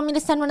 though. You want me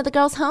to send one of the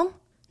girls home?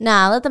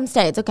 Nah, let them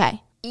stay. It's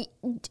okay.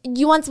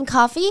 You want some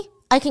coffee?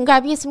 I can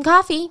grab you some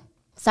coffee.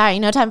 Sorry,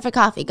 no time for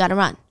coffee. Gotta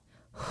run.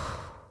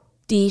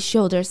 Dee's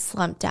shoulders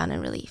slumped down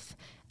in relief.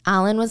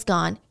 Alan was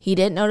gone. He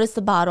didn't notice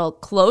the bottle.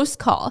 Close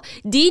call.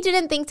 Dee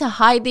didn't think to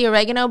hide the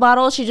oregano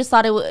bottle. She just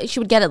thought she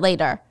would get it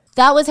later.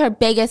 That was her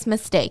biggest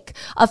mistake.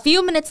 A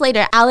few minutes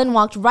later, Alan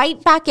walked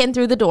right back in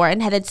through the door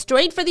and headed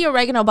straight for the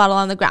oregano bottle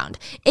on the ground.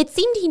 It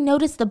seemed he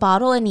noticed the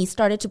bottle and he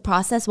started to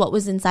process what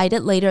was inside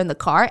it later in the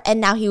car,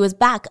 and now he was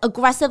back,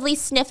 aggressively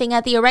sniffing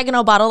at the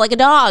oregano bottle like a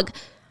dog.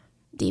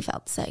 Dee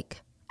felt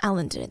sick.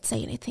 Alan didn't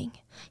say anything.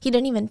 He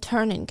didn't even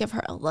turn and give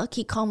her a look.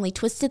 He calmly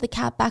twisted the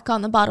cap back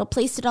on the bottle,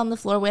 placed it on the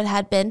floor where it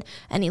had been,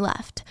 and he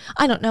left.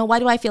 I don't know. Why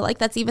do I feel like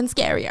that's even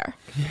scarier?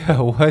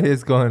 Yeah, what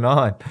is going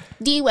on?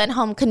 Dee went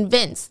home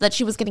convinced that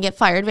she was going to get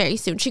fired very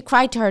soon. She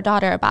cried to her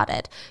daughter about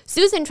it.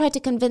 Susan tried to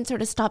convince her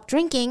to stop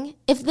drinking.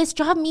 If this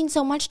job means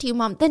so much to you,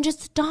 Mom, then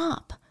just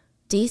stop.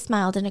 Dee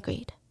smiled and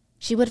agreed.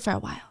 She would for a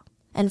while.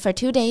 And for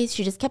 2 days,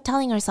 she just kept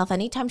telling herself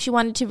anytime she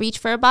wanted to reach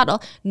for a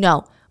bottle,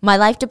 no, my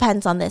life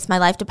depends on this. My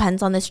life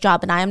depends on this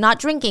job, and I am not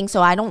drinking,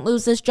 so I don't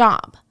lose this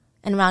job.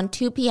 And around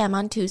 2 p.m.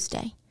 on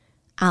Tuesday,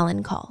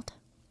 Alan called.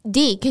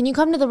 Dee, can you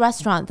come to the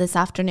restaurant this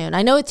afternoon?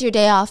 I know it's your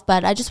day off,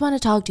 but I just want to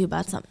talk to you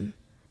about something.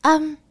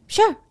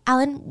 Sure,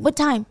 Alan. What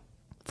time?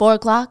 4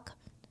 o'clock?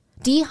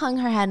 Dee hung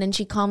her head and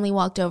she calmly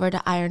walked over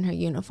to iron her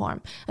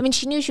uniform.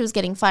 She knew she was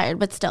getting fired,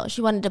 but still,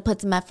 she wanted to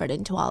put some effort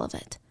into all of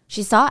it.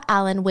 She saw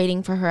Alan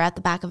waiting for her at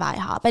the back of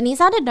IHOP, and he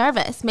sounded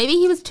nervous. Maybe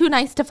he was too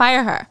nice to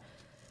fire her.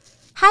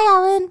 Hi,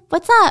 Alan.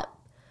 What's up?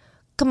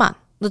 Come on,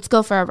 let's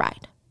go for a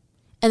ride.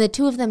 And the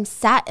two of them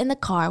sat in the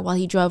car while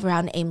he drove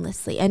around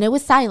aimlessly, and it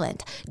was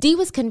silent. Dee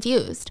was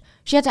confused.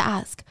 She had to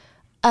ask,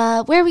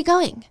 where are we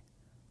going?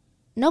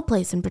 No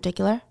place in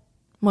particular.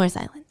 More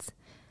silence.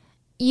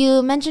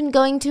 You mentioned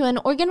going to an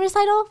organ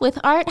recital with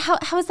Art. How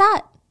was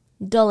that?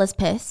 Dull as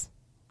piss.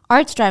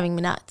 Art's driving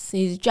me nuts.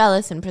 He's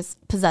jealous and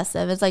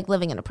possessive. It's like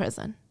living in a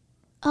prison.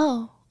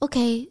 Oh,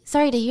 okay.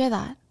 Sorry to hear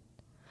that.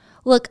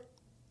 Look,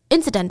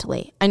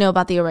 incidentally, I know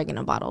about the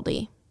oregano bottle,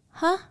 D.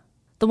 Huh?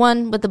 The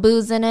one with the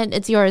booze in it?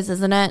 It's yours,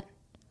 isn't it?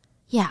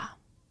 Yeah,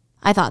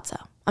 I thought so.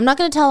 I'm not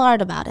going to tell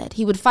Art about it.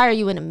 He would fire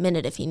you in a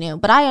minute if he knew,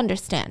 but I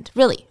understand.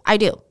 Really, I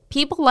do.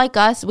 People like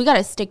us, we got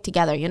to stick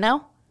together, you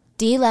know?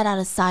 Dee let out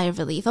a sigh of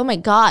relief. Oh my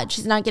God,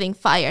 she's not getting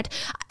fired.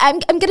 I'm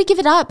going to give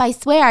it up, I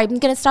swear. I'm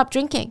going to stop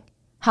drinking.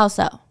 How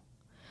so?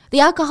 The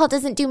alcohol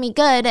doesn't do me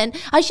good, and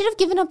I should have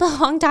given up a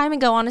long time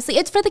ago, honestly.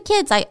 It's for the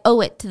kids. I owe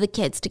it to the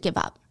kids to give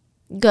up.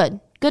 Good.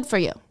 Good for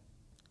you.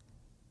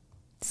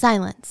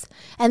 Silence.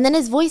 And then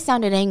his voice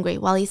sounded angry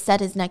while he said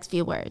his next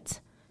few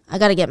words. I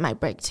got to get my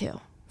break, too.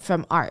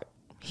 From Art.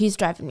 He's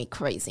driving me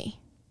crazy.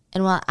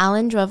 And while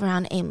Alan drove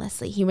around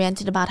aimlessly, he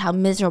ranted about how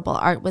miserable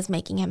Art was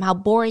making him, how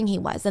boring he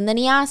was, and then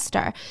he asked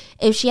her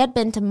if she had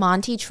been to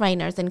Monty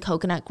Trainer's in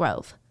Coconut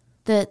Grove.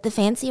 The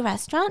fancy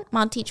restaurant?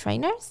 Monty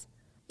Trainer's?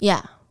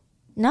 Yeah.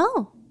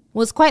 No. It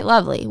was quite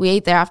lovely. We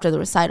ate there after the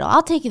recital.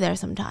 I'll take you there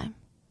sometime.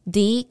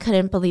 Dee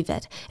couldn't believe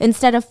it.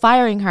 Instead of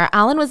firing her,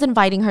 Alan was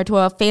inviting her to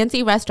a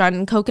fancy restaurant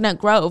in Coconut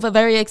Grove, a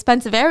very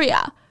expensive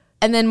area.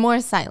 And then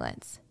more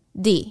silence.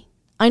 Dee,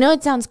 I know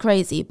it sounds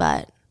crazy,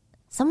 but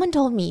someone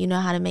told me you know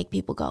how to make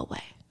people go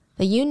away.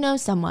 That you know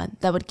someone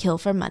that would kill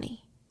for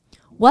money.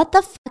 What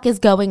the fuck is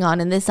going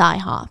on in this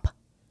IHOP?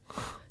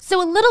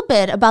 So a little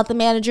bit about the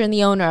manager and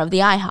the owner of the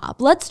IHOP.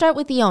 Let's start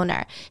with the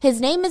owner. His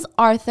name is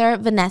Arthur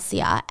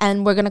Venecia,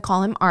 and we're going to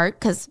call him Art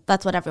because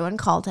that's what everyone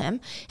called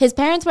him. His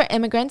parents were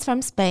immigrants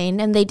from Spain,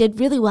 and they did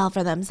really well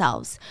for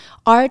themselves.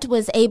 Art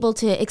was able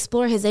to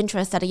explore his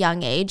interests at a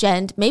young age,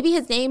 and maybe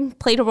his name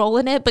played a role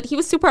in it, but he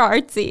was super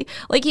artsy.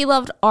 Like, he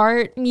loved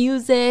art,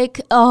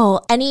 music,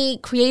 any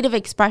creative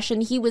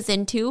expression he was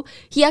into.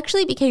 He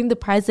actually became the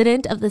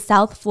president of the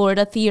South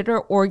Florida Theater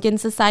Organ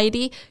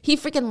Society. He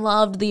freaking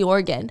loved the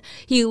organ.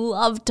 He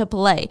loved to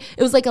play.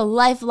 It was like a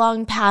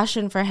lifelong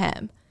passion for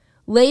him.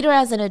 Later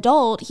as an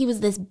adult, he was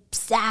this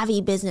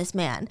savvy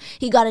businessman.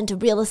 He got into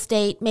real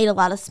estate, made a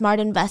lot of smart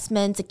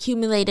investments,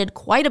 accumulated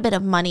quite a bit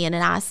of money and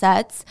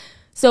assets.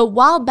 So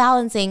while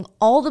balancing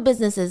all the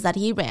businesses that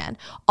he ran,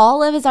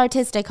 all of his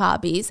artistic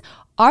hobbies,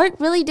 Art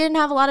really didn't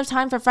have a lot of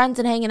time for friends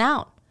and hanging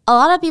out. A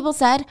lot of people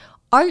said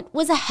Art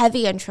was a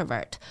heavy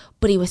introvert,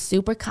 but he was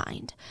super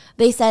kind.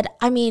 They said,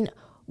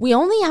 we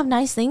only have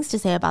nice things to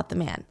say about the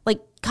man.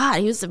 Like,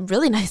 God, he was a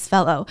really nice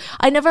fellow.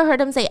 I never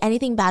heard him say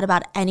anything bad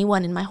about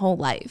anyone in my whole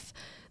life.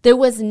 There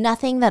was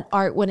nothing that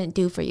Art wouldn't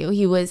do for you.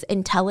 He was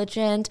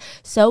intelligent,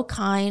 so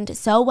kind,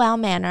 so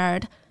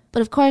well-mannered.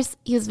 But of course,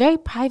 he was very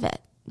private.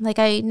 Like,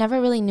 I never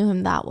really knew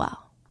him that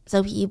well.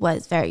 So he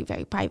was very,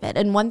 very private.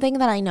 And one thing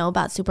that I know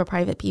about super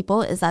private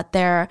people is that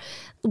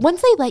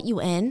once they let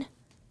you in,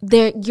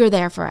 you're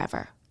there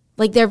forever.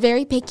 Like, they're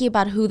very picky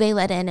about who they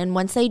let in. And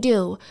once they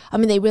do,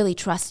 they really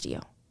trust you.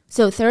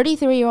 So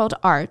 33-year-old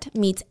Art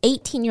meets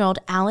 18-year-old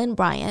Alan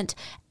Bryant,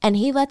 and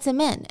he lets him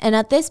in. And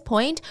at this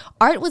point,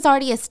 Art was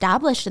already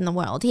established in the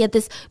world. He had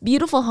this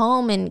beautiful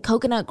home in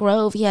Coconut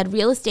Grove. He had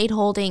real estate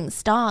holdings,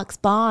 stocks,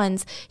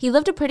 bonds. He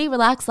lived a pretty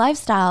relaxed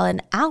lifestyle.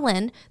 And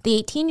Alan,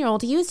 the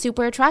 18-year-old, he was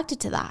super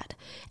attracted to that.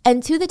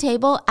 And to the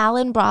table,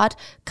 Alan brought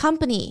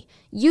company,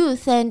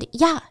 youth, and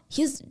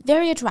he was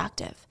very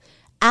attractive.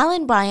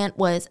 Alan Bryant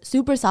was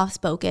super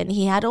soft-spoken.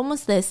 He had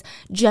almost this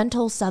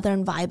gentle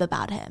Southern vibe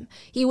about him.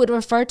 He would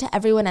refer to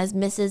everyone as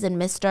Mrs. and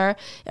Mr.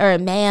 or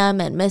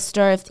ma'am and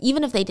Mr.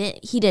 Even if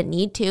he didn't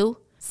need to.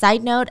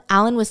 Side note,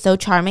 Alan was so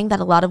charming that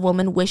a lot of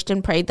women wished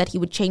and prayed that he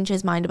would change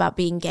his mind about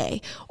being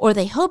gay, or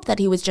they hoped that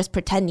he was just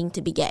pretending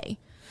to be gay,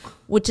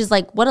 which is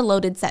like, what a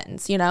loaded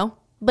sentence, you know?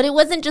 But it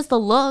wasn't just the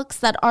looks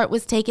that Art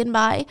was taken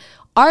by.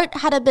 Art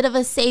had a bit of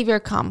a savior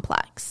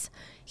complex.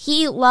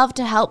 He loved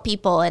to help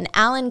people, and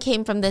Alan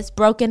came from this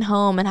broken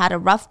home and had a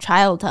rough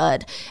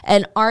childhood,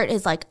 and Art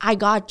is like, I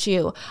got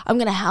you. I'm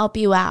going to help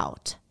you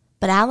out.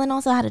 But Alan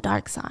also had a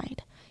dark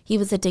side. He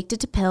was addicted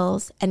to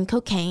pills and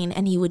cocaine,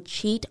 and he would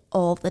cheat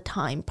all the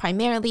time,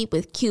 primarily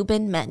with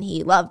Cuban men.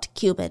 He loved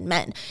Cuban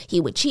men. He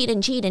would cheat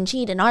and cheat and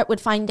cheat, and Art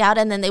would find out,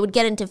 and then they would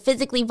get into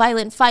physically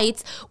violent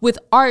fights with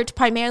Art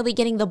primarily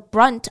getting the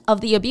brunt of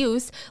the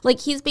abuse, like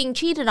he's being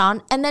cheated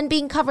on and then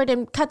being covered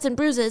in cuts and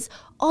bruises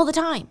all the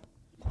time.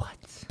 What?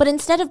 But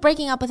instead of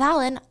breaking up with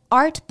Alan,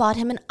 Art bought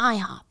him an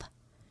IHOP.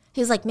 He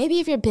was like, maybe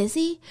if you're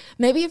busy,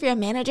 maybe if you're a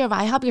manager of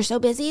IHOP, you're so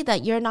busy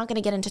that you're not going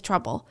to get into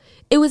trouble.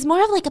 It was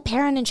more of like a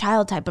parent and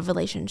child type of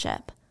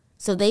relationship.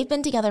 So they've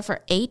been together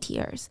for 8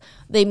 years.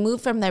 They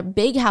moved from their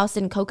big house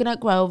in Coconut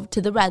Grove to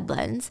the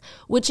Redlands,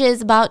 which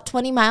is about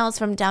 20 miles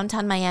from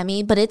downtown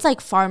Miami, but it's like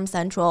farm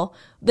central.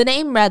 The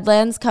name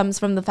Redlands comes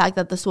from the fact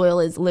that the soil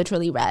is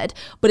literally red,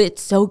 but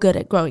it's so good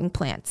at growing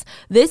plants.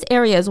 This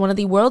area is one of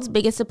the world's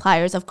biggest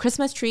suppliers of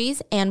Christmas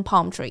trees and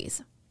palm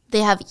trees. They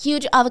have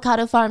huge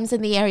avocado farms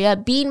in the area,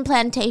 bean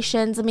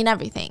plantations,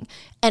 everything.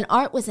 And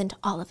Art was into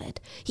all of it.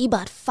 He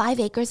bought 5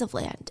 acres of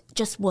land,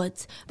 just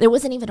woods. There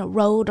wasn't even a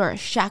road or a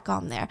shack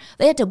on there.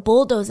 They had to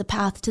bulldoze a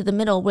path to the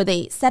middle where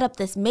they set up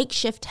this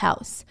makeshift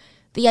house.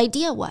 The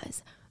idea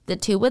was The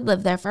two would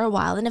live there for a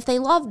while, and if they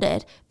loved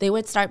it, they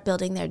would start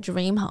building their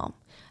dream home,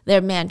 their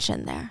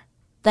mansion there.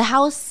 The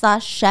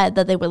house/shed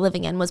that they were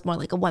living in was more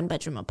like a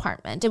one-bedroom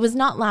apartment. It was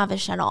not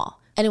lavish at all,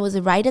 and it was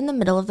right in the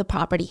middle of the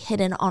property,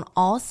 hidden on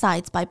all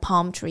sides by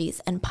palm trees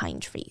and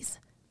pine trees.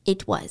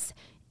 It was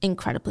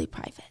incredibly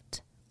private.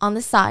 On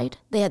the side,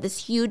 they had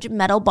this huge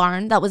metal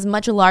barn that was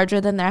much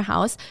larger than their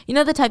house. You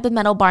know the type of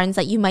metal barns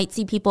that you might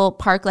see people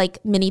park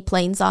like mini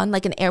planes on,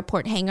 like an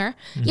airport hangar?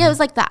 Mm-hmm. Yeah, it was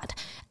like that.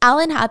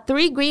 Alan had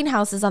 3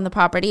 greenhouses on the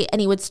property, and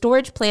he would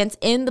storage plants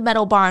in the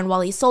metal barn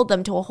while he sold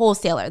them to a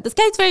wholesaler. This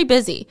guy's very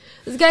busy.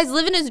 This guy's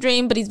living his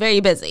dream, but he's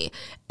very busy.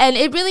 And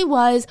it really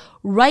was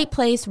right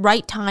place,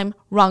 right time,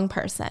 wrong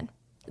person.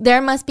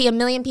 There must be a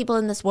million people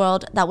in this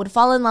world that would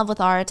fall in love with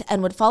art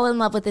and would fall in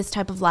love with this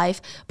type of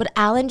life, but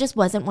Alan just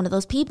wasn't one of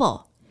those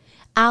people.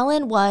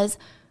 Alan was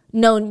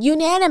known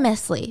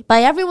unanimously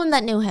by everyone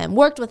that knew him,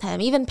 worked with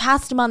him, even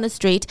passed him on the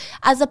street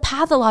as a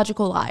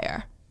pathological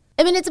liar.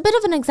 I mean, it's a bit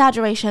of an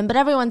exaggeration, but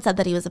everyone said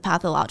that he was a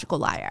pathological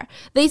liar.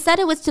 They said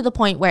it was to the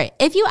point where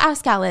if you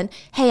ask Alan,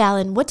 hey,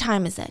 Alan, what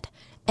time is it?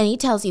 And he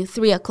tells you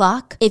 3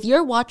 o'clock. If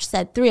your watch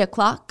said 3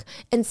 o'clock,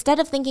 instead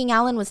of thinking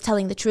Alan was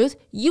telling the truth,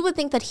 you would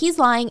think that he's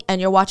lying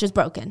and your watch is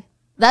broken.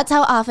 That's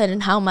how often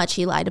and how much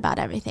he lied about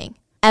everything.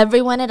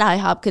 Everyone at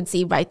IHOP could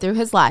see right through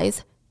his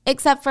lies.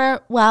 Except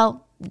for,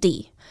 well,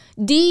 Dee.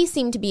 Dee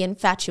seemed to be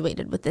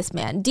infatuated with this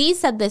man. Dee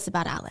said this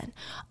about Alan.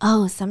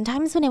 Oh,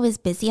 sometimes when it was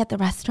busy at the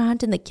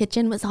restaurant and the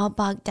kitchen was all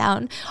bogged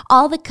down,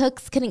 all the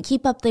cooks couldn't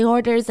keep up the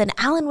orders, and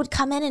Alan would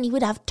come in and he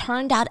would have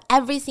turned out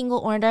every single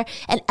order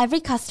and every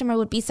customer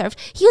would be served.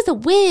 He was a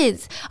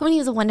whiz. I mean, he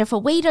was a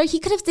wonderful waiter. He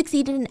could have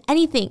succeeded in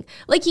anything.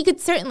 Like, he could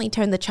certainly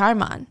turn the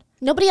charm on.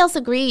 Nobody else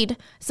agreed.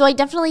 So I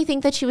definitely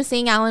think that she was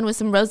seeing Alan with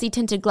some rosy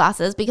tinted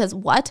glasses because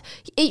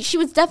she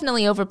was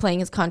definitely overplaying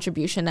his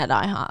contribution at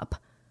IHOP.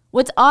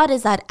 What's odd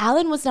is that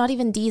Alan was not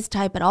even Dee's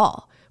type at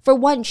all. For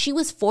one, she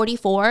was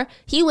 44,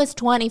 he was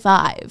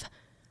 25.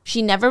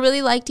 She never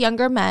really liked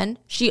younger men.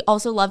 She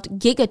also loved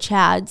Giga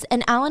Chads,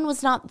 and Alan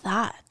was not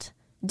that.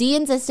 Dee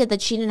insisted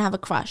that she didn't have a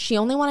crush. She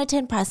only wanted to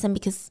impress him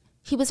because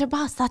he was her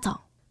boss, that's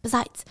all.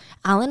 Besides,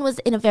 Alan was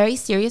in a very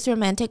serious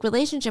romantic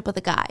relationship with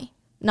a guy.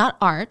 Not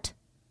Art.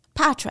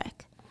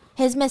 Patrick,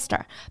 his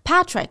mister.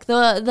 Patrick,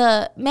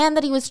 the man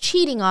that he was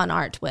cheating on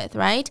Art with,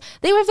 right?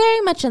 They were very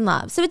much in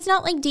love, so it's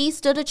not like Dee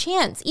stood a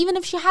chance, even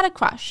if she had a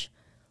crush.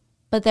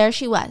 But there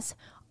she was,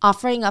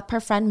 offering up her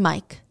friend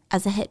Mike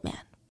as a hitman.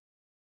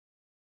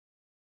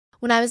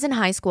 When I was in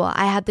high school,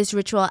 I had this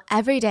ritual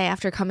every day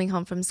after coming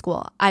home from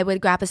school. I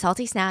would grab a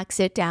salty snack,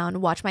 sit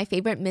down, watch my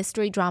favorite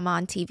mystery drama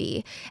on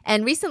TV.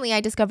 And recently I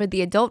discovered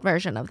the adult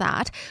version of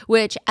that,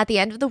 which at the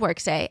end of the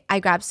workday, I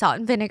grab salt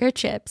and vinegar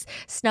chips,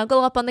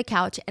 snuggle up on the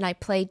couch, and I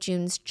play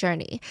June's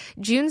Journey.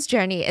 June's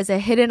Journey is a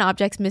hidden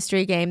objects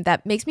mystery game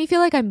that makes me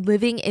feel like I'm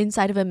living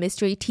inside of a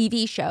mystery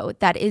TV show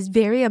that is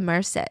very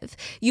immersive.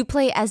 You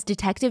play as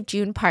Detective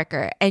June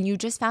Parker, and you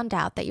just found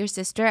out that your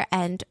sister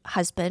and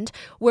husband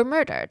were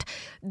murdered.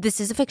 This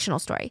is a fictional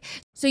story.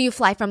 So you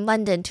fly from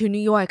London to New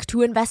York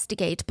to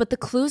investigate, but the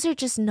clues are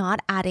just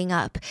not adding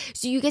up.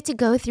 So you get to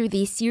go through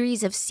these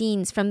series of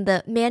scenes from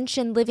the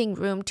mansion living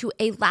room to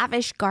a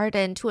lavish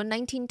garden to a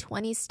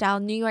 1920s style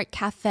New York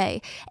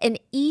cafe. In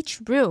each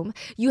room,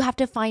 you have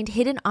to find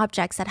hidden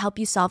objects that help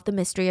you solve the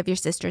mystery of your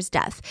sister's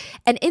death.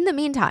 And in the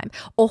meantime,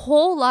 a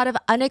whole lot of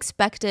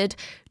unexpected,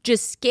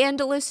 just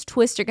scandalous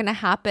twists are going to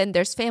happen.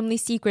 There's family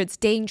secrets,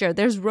 danger,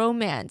 there's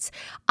romance.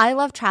 I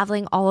love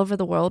traveling all over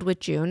the world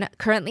with June.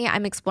 Currently,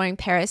 I'm exploring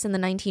Paris in the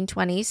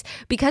 1920s.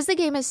 Because the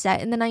game is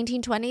set in the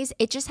 1920s,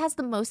 it just has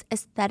the most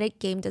aesthetic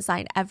game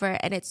design ever,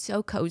 and it's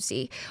so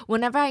cozy.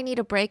 Whenever I need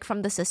a break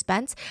from the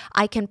suspense,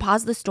 I can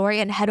pause the story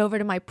and head over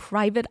to my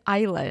private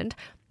island.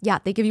 Yeah,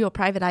 they give you a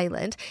private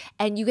island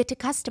and you get to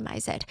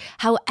customize it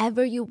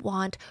however you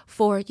want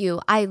for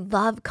you. I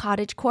love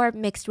cottagecore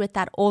mixed with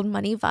that old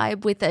money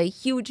vibe with a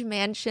huge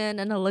mansion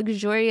and a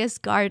luxurious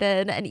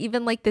garden and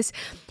even like this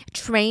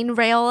train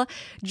rail.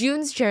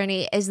 June's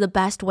Journey is the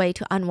best way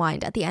to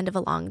unwind at the end of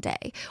a long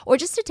day or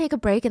just to take a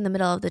break in the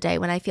middle of the day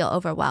when I feel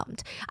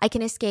overwhelmed. I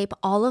can escape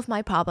all of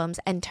my problems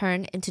and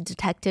turn into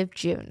Detective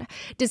June.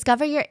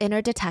 Discover your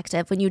inner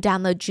detective when you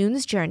download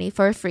June's Journey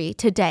for free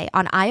today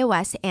on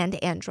iOS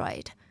and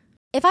Android.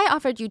 If I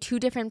offered you 2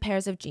 different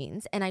pairs of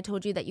jeans and I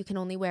told you that you can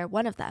only wear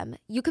one of them,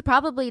 you could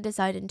probably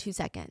decide in 2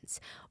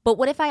 seconds. But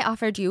what if I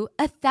offered you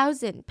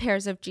 1,000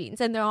 pairs of jeans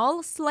and they're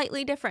all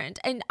slightly different?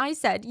 And I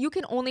said, you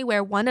can only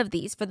wear one of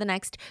these for the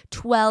next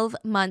 12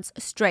 months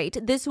straight.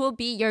 This will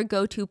be your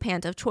go-to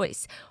pant of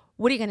choice.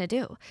 What are you going to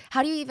do?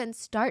 How do you even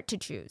start to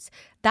choose?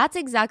 That's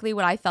exactly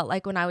what I felt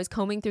like when I was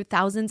combing through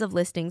thousands of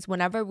listings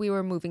whenever we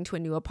were moving to a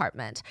new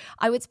apartment.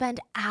 I would spend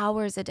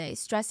hours a day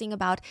stressing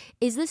about,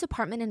 is this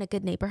apartment in a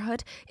good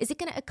neighborhood? Is it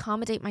going to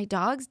accommodate my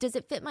dogs? Does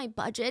it fit my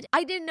budget?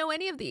 I didn't know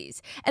any of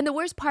these. And the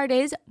worst part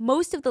is,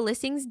 most of the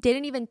listings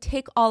didn't even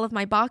tick all of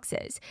my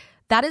boxes.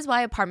 That is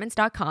why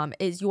Apartments.com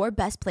is your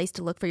best place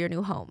to look for your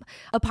new home.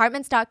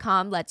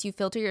 Apartments.com lets you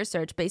filter your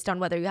search based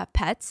on whether you have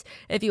pets,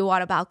 if you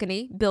want a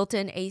balcony,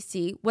 built-in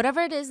AC,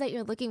 whatever it is that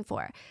you're looking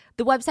for.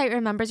 The website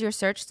remembers your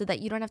search so that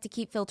you don't have to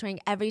keep filtering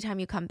every time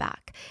you come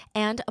back.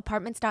 And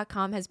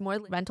Apartments.com has more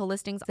rental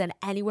listings than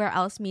anywhere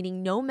else,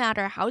 meaning no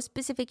matter how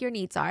specific your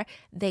needs are,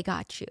 they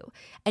got you.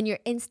 And your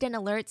instant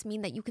alerts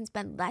mean that you can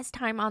spend less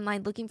time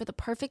online looking for the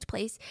perfect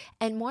place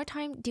and more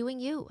time doing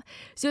you.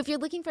 So if you're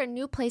looking for a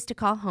new place to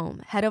call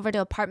home, head over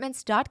to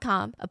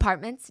Apartments.com,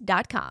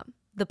 Apartments.com,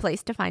 the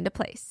place to find a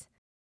place.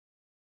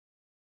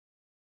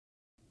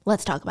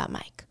 Let's talk about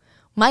Mike.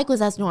 Mike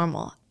was as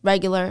normal,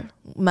 regular,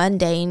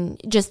 mundane.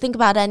 Just think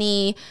about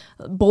any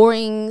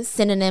boring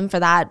synonym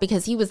for that,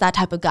 because he was that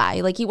type of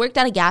guy. Like, he worked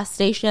at a gas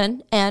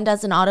station and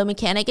as an auto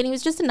mechanic, and he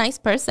was just a nice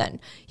person.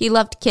 He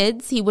loved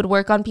kids. He would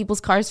work on people's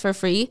cars for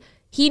free.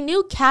 He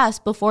knew Cass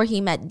before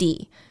he met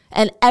Dee,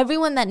 and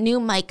everyone that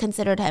knew Mike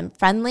considered him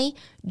friendly,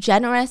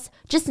 generous,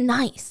 just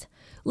nice.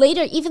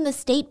 Later, even the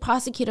state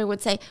prosecutor would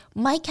say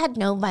Mike had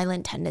no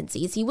violent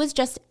tendencies. He was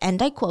just,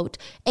 and I quote,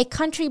 a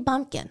country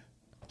bumpkin.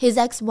 His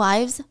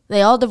ex-wives,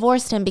 they all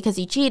divorced him because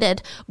he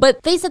cheated,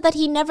 but they said that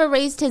he never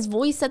raised his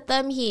voice at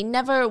them. He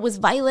never was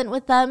violent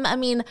with them. I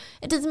mean,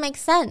 it doesn't make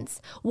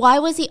sense. Why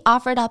was he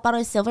offered up on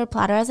a silver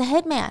platter as a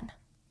hitman?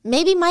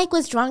 Maybe Mike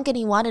was drunk and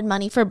he wanted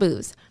money for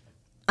booze.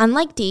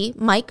 Unlike Dee,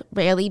 Mike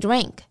rarely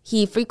drank.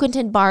 He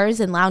frequented bars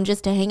and lounges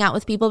to hang out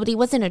with people, but he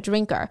wasn't a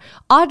drinker.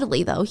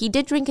 Oddly, though, he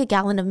did drink a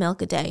gallon of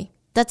milk a day.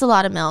 That's a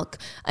lot of milk.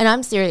 And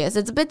I'm serious,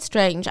 it's a bit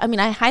strange. I mean,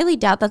 I highly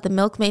doubt that the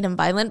milk made him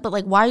violent, but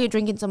like, why are you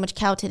drinking so much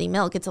cow titty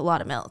milk? It's a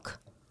lot of milk.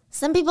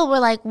 Some people were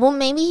like, well,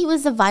 maybe he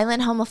was a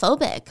violent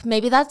homophobic.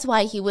 Maybe that's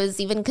why he was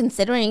even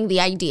considering the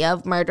idea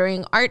of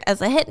murdering Art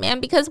as a hitman,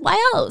 because why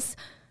else?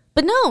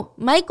 But no,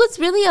 Mike was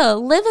really a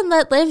live and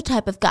let live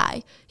type of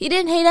guy. He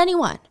didn't hate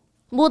anyone.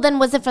 Well, then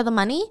was it for the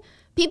money?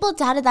 People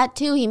doubted that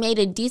too. He made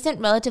a decent,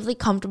 relatively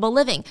comfortable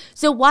living.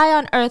 So why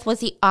on earth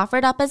was he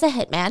offered up as a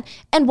hitman,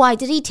 and why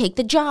did he take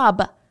the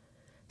job?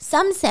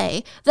 Some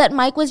say that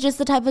Mike was just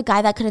the type of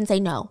guy that couldn't say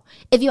no.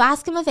 If you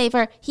ask him a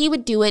favor, he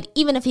would do it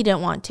even if he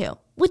didn't want to.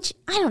 Which,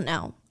 I don't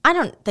know. I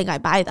don't think I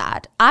buy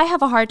that. I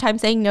have a hard time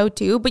saying no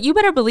too, but you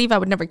better believe I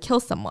would never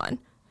kill someone.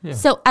 Yeah.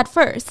 So at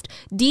first,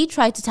 Dee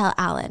tried to tell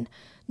Alan,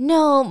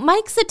 no,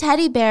 Mike's a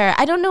teddy bear.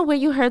 I don't know where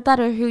you heard that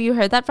or who you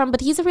heard that from, but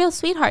he's a real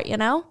sweetheart, you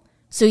know?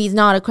 So he's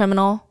not a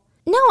criminal?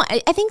 No,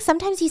 I think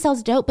sometimes he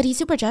sells dope, but he's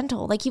super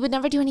gentle. Like, he would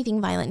never do anything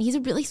violent. He's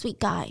a really sweet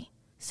guy.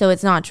 So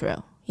it's not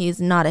true.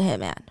 He's not a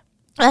hitman.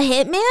 A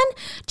hitman?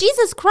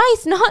 Jesus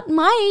Christ, not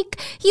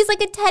Mike. He's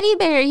like a teddy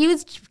bear. He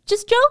was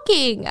just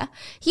joking.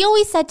 He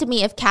always said to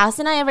me, if Cass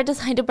and I ever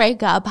decide to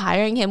break up,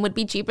 hiring him would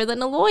be cheaper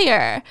than a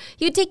lawyer.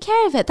 He would take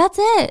care of it. That's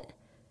it.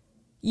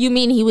 You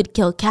mean he would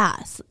kill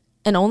Cass?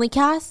 And only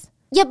Cass?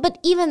 Yeah, but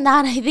even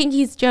that, I think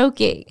he's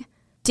joking.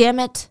 Damn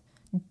it.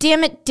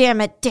 Damn it, damn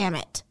it, damn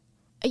it.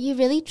 Are you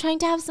really trying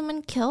to have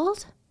someone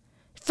killed?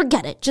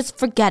 Forget it. Just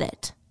forget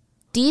it.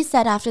 Dee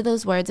said after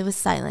those words it was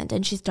silent,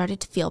 and she started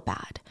to feel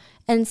bad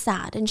and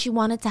sad, and she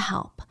wanted to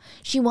help.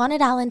 She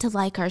wanted Alan to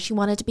like her. She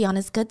wanted to be on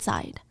his good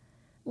side.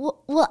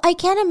 Well, I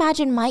can't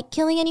imagine Mike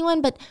killing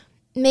anyone, but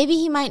maybe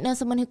he might know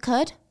someone who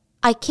could.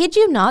 I kid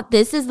you not,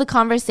 this is the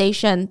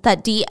conversation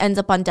that Dee ends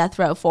up on death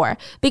row for,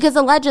 because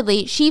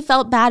allegedly she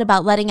felt bad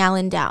about letting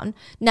Alan down.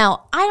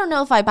 Now, I don't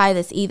know if I buy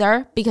this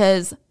either,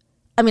 because,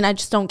 I mean, I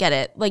just don't get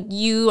it. Like,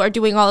 you are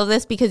doing all of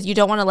this because you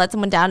don't want to let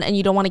someone down and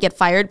you don't want to get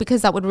fired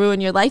because that would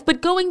ruin your life,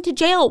 but going to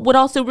jail would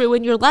also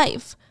ruin your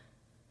life.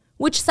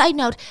 Which, side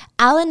note,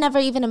 Alan never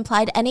even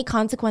implied any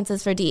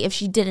consequences for Dee if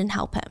she didn't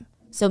help him.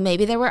 So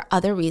maybe there were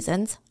other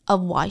reasons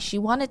of why she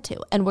wanted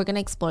to, and we're going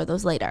to explore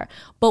those later.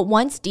 But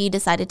once Dee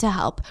decided to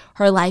help,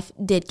 her life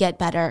did get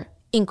better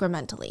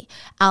incrementally.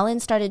 Alan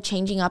started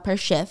changing up her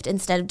shift.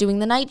 Instead of doing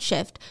the night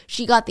shift,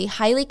 she got the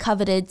highly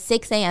coveted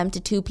 6 a.m. to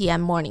 2 p.m.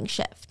 morning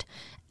shift.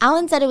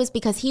 Alan said it was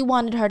because he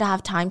wanted her to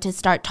have time to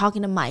start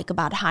talking to Mike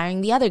about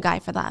hiring the other guy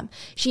for them.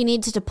 She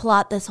needed to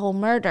plot this whole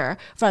murder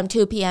from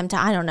 2 p.m.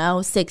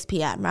 to, 6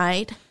 p.m.,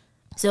 right?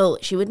 So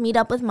she would meet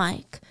up with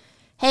Mike.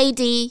 Hey,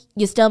 Dee,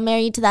 you still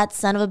married to that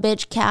son of a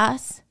bitch,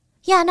 Cass?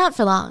 Yeah, not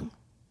for long.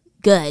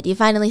 Good, you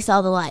finally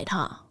saw the light,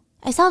 huh?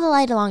 I saw the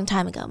light a long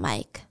time ago,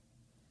 Mike.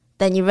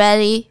 Then you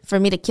ready for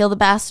me to kill the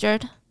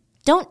bastard?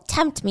 Don't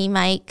tempt me,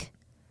 Mike.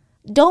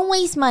 Don't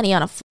waste money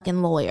on a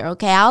fucking lawyer,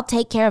 okay? I'll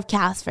take care of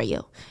Cass for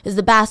you. Is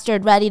the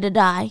bastard ready to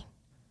die?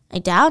 I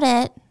doubt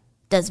it.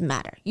 Doesn't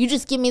matter. You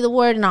just give me the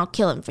word and I'll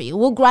kill him for you.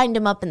 We'll grind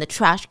him up in the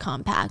trash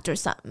compact or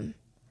something.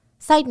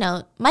 Side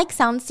note, Mike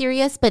sounds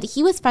serious, but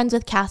he was friends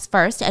with Cass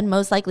first, and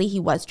most likely he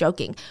was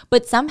joking.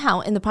 But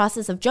somehow, in the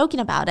process of joking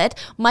about it,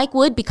 Mike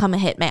would become a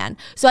hitman.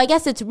 So I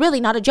guess it's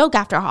really not a joke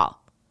after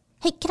all.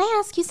 Hey, can I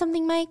ask you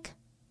something, Mike?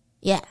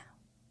 Yeah.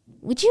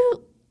 Would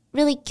you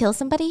really kill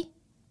somebody?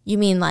 You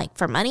mean like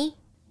for money?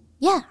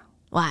 Yeah.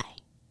 Why?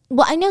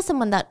 Well, I know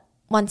someone that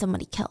wants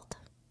somebody killed.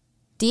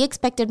 Dee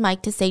expected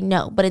Mike to say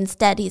no, but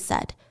instead he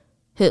said,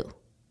 who?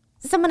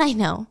 Someone I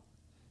know.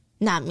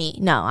 Not me.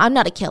 No, I'm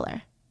not a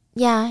killer.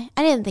 Yeah,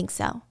 I didn't think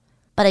so.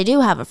 But I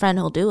do have a friend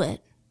who'll do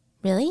it.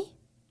 Really?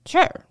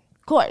 Sure,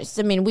 of course.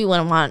 I mean, we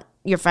wouldn't want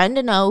your friend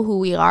to know who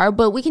we are,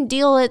 but we can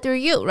deal it through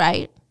you,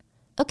 right?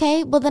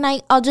 Okay, well then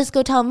I'll just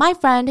go tell my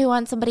friend who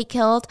wants somebody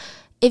killed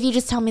if you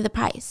just tell me the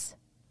price.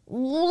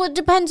 Well, it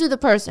depends who the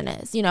person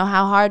is. You know,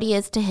 how hard he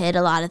is to hit,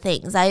 a lot of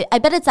things. I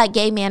bet it's that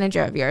gay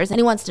manager of yours and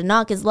he wants to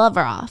knock his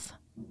lover off.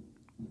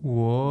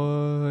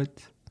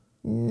 What?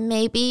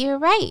 Maybe you're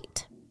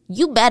right.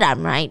 You bet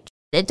I'm right.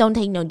 It don't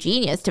take no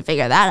genius to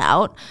figure that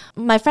out.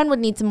 My friend would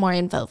need some more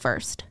info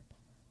first.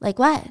 Like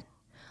what?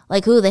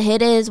 Like who the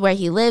hit is, where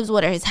he lives,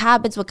 what are his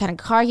habits, what kind of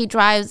car he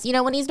drives. You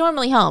know, when he's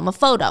normally home, a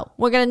photo.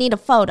 We're going to need a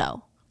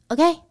photo.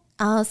 Okay,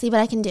 I'll see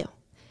what I can do.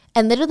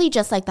 And literally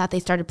just like that, they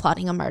started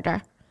plotting a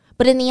murder.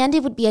 But in the end,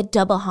 it would be a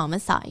double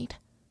homicide.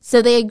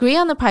 So they agree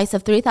on the price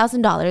of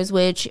 $3,000,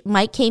 which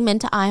Mike came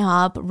into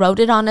IHOP, wrote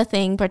it on a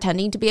thing,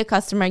 pretending to be a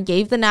customer,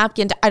 gave the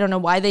napkin to, I don't know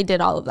why they did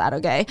all of that,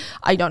 okay?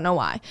 I don't know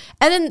why.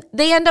 And then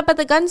they end up at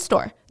the gun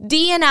store.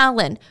 Dee and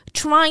Alan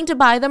trying to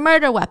buy the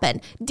murder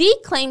weapon. Dee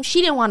claimed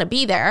she didn't want to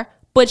be there,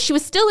 but she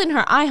was still in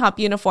her IHOP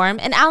uniform,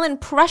 and Alan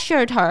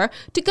pressured her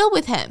to go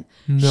with him.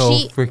 No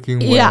freaking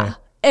way. Yeah,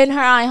 in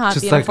her IHOP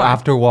Just uniform. like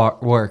after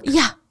work.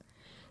 Yeah.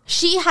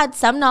 She had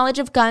some knowledge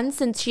of guns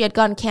since she had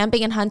gone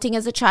camping and hunting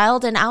as a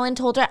child, and Alan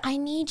told her, I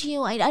need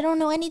you. I don't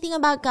know anything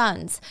about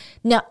guns.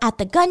 Now, at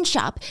the gun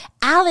shop,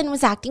 Alan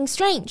was acting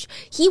strange.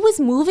 He was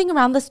moving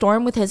around the store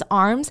with his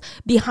arms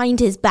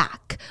behind his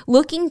back,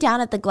 looking down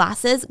at the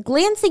glasses,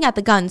 glancing at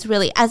the guns,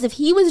 really, as if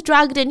he was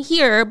dragged in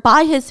here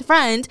by his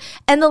friend,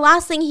 and the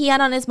last thing he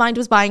had on his mind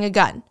was buying a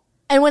gun.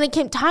 And when it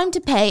came time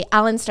to pay,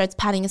 Alan starts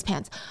patting his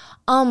pants.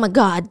 Oh my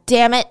God,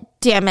 damn it,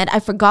 I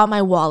forgot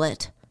my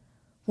wallet.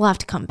 We'll have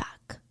to come back.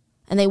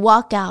 And they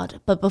walk out,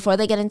 but before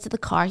they get into the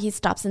car, he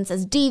stops and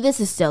says, Dee, this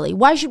is silly.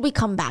 Why should we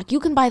come back? You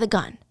can buy the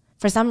gun.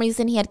 For some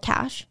reason, he had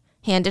cash,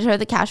 handed her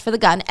the cash for the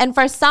gun. And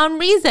for some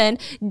reason,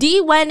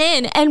 Dee went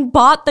in and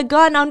bought the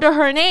gun under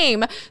her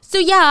name. So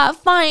yeah,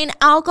 fine,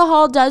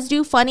 alcohol does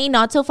do funny,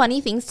 not so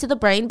funny things to the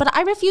brain, but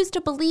I refuse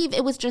to believe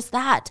it was just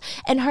that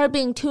and her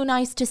being too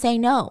nice to say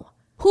no.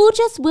 Who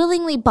just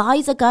willingly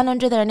buys a gun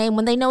under their name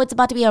when they know it's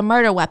about to be a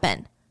murder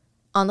weapon?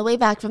 On the way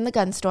back from the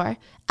gun store,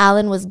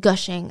 Alan was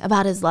gushing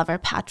about his lover,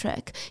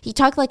 Patrick. He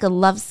talked like a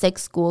lovesick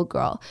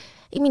schoolgirl.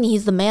 I mean,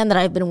 he's the man that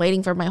I've been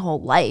waiting for my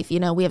whole life. You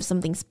know, we have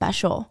something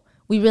special.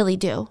 We really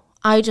do.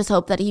 I just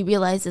hope that he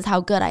realizes how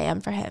good I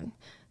am for him.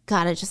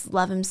 God, I just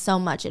love him so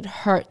much. It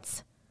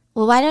hurts.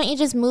 Well, why don't you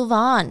just move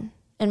on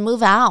and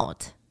move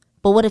out?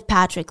 But what if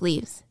Patrick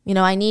leaves? You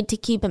know, I need to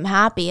keep him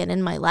happy and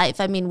in my life.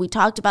 I mean, we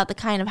talked about the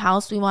kind of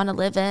house we want to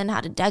live in,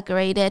 how to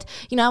decorate it.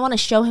 You know, I want to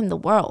show him the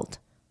world.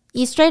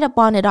 He straight up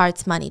wanted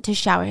Art's money to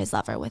shower his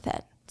lover with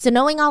it. So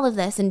knowing all of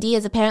this, and Dee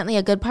is apparently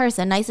a good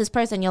person, nicest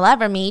person you'll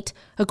ever meet,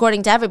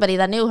 according to everybody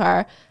that knew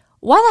her,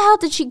 why the hell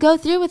did she go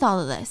through with all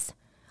of this?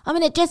 I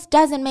mean, it just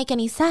doesn't make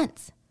any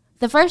sense.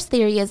 The first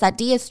theory is that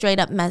Dee is straight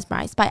up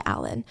mesmerized by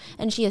Alan,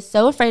 and she is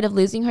so afraid of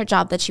losing her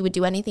job that she would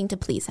do anything to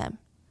please him.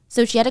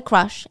 So she had a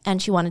crush,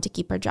 and she wanted to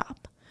keep her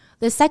job.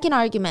 The second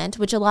argument,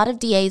 which a lot of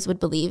DAs would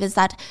believe, is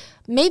that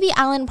maybe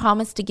Alan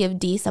promised to give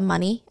Dee some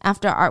money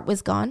after Art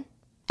was gone.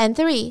 And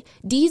 3,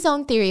 Dee's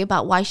own theory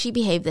about why she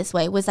behaved this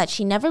way was that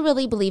she never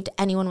really believed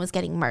anyone was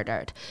getting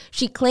murdered.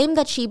 She claimed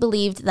that she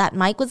believed that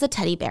Mike was a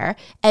teddy bear,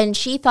 and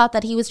she thought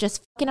that he was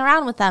just fucking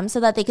around with them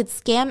so that they could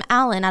scam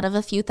Alan out of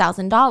a few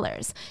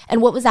 $1,000s.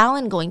 And what was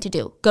Alan going to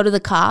do? Go to the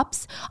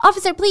cops?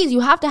 Officer, please,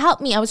 you have to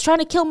help me. I was trying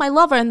to kill my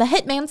lover and the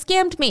hitman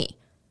scammed me.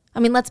 I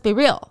mean, let's be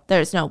real.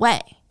 There's no way.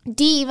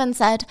 Dee even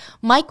said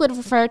Mike would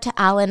refer to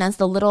Alan as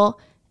the little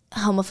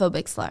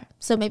homophobic slur.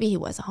 So maybe he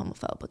was a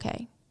homophobe,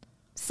 okay?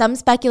 Some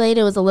speculate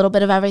it was a little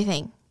bit of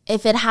everything.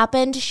 If it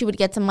happened, she would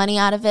get some money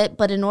out of it,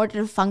 but in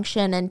order to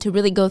function and to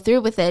really go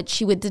through with it,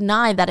 she would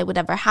deny that it would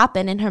ever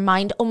happen in her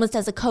mind almost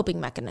as a coping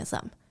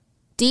mechanism.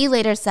 Dee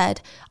later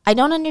said, I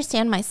don't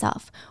understand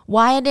myself.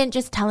 Why I didn't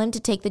just tell him to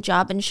take the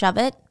job and shove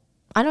it?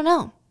 I don't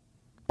know.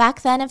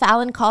 Back then, if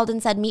Alan called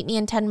and said, meet me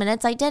in 10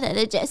 minutes, I did it.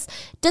 It just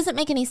doesn't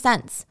make any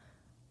sense.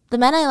 The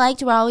men I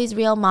liked were always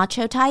real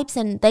macho types,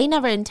 and they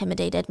never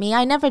intimidated me.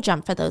 I never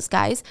jumped for those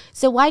guys.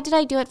 So why did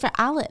I do it for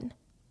Alan?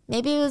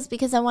 Maybe it was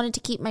because I wanted to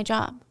keep my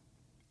job.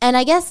 And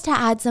I guess to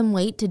add some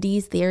weight to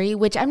Dee's theory,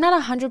 which I'm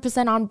not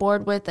 100% on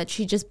board with, that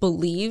she just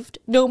believed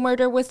no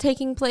murder was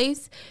taking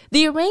place,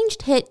 the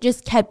arranged hit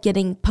just kept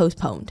getting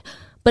postponed.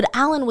 But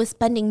Alan was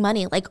spending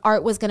money like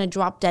Art was going to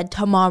drop dead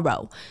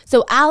tomorrow.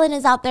 So Alan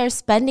is out there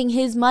spending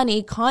his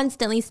money,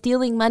 constantly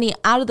stealing money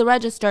out of the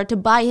register to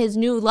buy his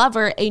new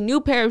lover a new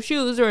pair of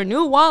shoes or a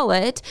new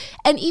wallet,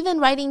 and even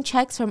writing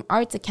checks from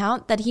Art's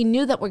account that he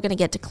knew that were going to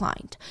get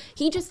declined.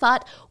 He just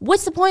thought,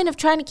 what's the point of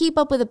trying to keep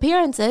up with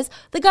appearances?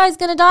 The guy's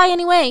going to die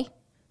anyway.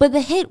 But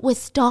the hit was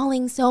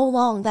stalling so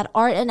long that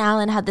Art and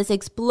Alan had this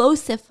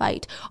explosive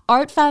fight.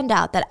 Art found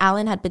out that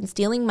Alan had been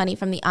stealing money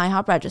from the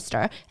IHOP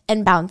register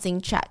and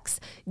bouncing checks.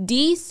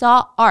 Dee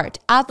saw Art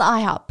at the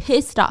IHOP,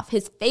 pissed off.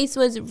 His face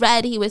was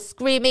red. He was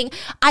screaming,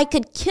 I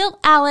could kill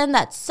Alan,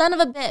 that son of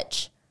a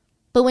bitch.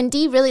 But when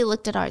Dee really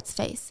looked at Art's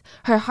face,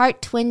 her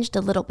heart twinged a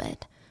little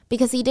bit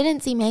because he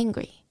didn't seem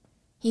angry.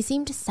 He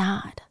seemed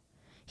sad.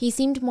 He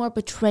seemed more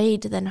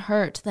betrayed than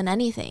hurt than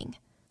anything.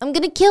 I'm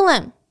gonna kill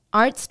him.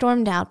 Art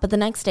stormed out, but the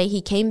next day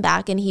he came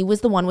back and he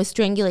was the one with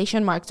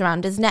strangulation marks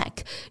around his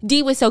neck.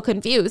 Dee was so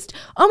confused.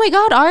 Oh my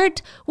God,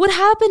 Art, what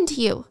happened to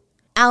you?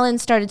 Alan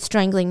started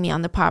strangling me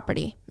on the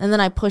property, and then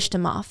I pushed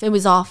him off. It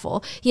was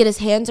awful. He had his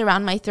hands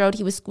around my throat.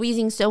 He was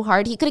squeezing so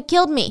hard he could have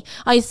killed me.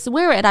 I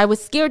swear it. I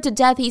was scared to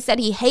death. He said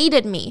he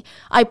hated me.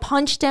 I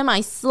punched him.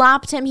 I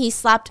slapped him. He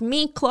slapped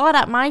me, clawed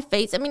at my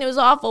face. I mean, it was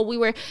awful. We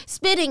were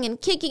spitting and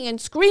kicking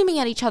and screaming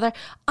at each other.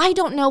 I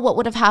don't know what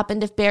would have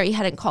happened if Barry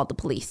hadn't called the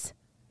police.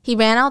 He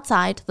ran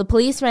outside. The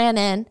police ran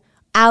in.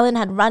 Alan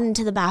had run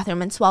into the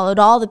bathroom and swallowed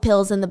all the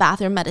pills in the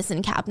bathroom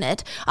medicine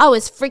cabinet. I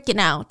was freaking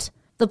out.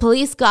 The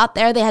police got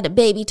there. They had to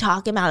baby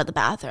talk him out of the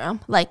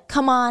bathroom. Like,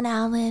 come on,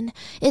 Alan.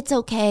 It's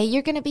okay.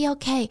 You're going to be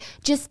okay.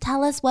 Just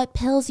tell us what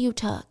pills you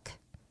took.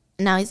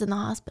 Now he's in the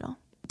hospital.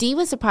 Dee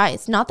was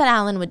surprised. Not that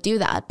Alan would do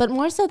that, but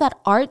more so that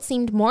Art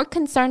seemed more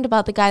concerned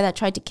about the guy that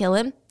tried to kill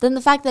him than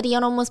the fact that he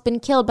had almost been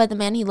killed by the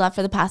man he loved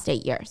for the past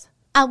 8 years.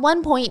 At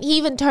one point, he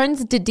even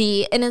turns to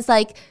Dee and is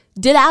like,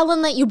 did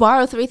Alan let you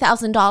borrow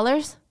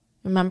 $3,000?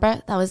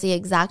 Remember, that was the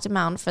exact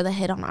amount for the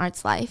hit on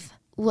Art's life.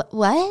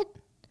 What?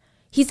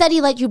 He said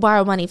he let you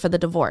borrow money for the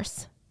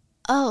divorce.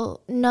 Oh,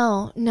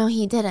 no,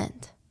 he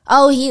didn't.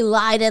 Oh, he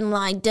lied and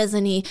lied,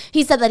 doesn't he?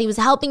 He said that he was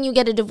helping you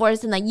get a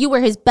divorce and that you were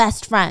his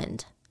best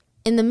friend.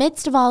 In the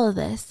midst of all of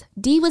this,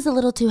 Dee was a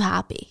little too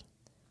happy.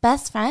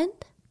 Best friend?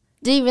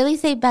 Did he really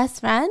say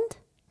best friend?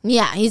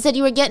 Yeah, he said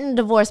you were getting a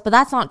divorce, but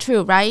that's not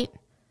true, right?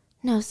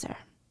 No, sir,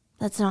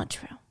 that's not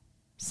true.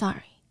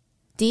 Sorry.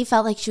 Dee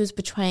felt like she was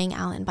betraying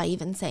Alan by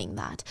even saying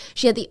that.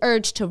 She had the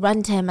urge to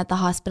run to him at the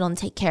hospital and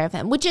take care of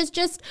him, which is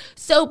just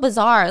so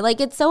bizarre. Like,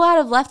 it's so out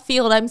of left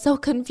field. I'm so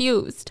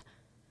confused.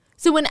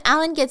 So when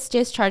Alan gets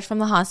discharged from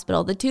the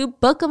hospital, the two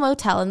book a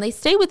motel and they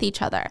stay with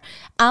each other.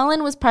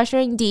 Alan was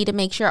pressuring Dee to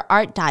make sure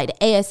Art died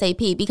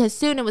ASAP because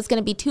soon it was going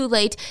to be too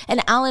late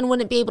and Alan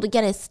wouldn't be able to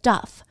get his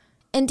stuff.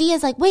 And Dee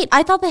is like, wait,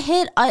 I thought the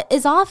hit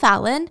is off,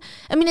 Alan.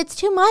 I mean, it's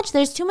too much.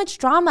 There's too much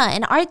drama.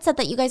 And Art said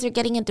that you guys are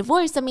getting a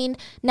divorce. I mean,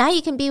 now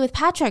you can be with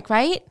Patrick,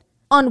 right?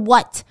 On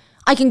what?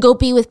 I can go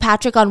be with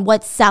Patrick on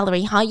what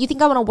salary, huh? You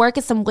think I want to work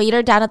as some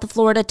waiter down at the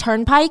Florida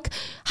Turnpike?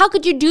 How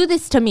could you do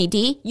this to me,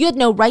 Dee? You had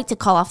no right to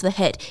call off the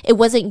hit. It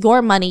wasn't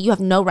your money. You have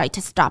no right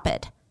to stop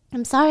it.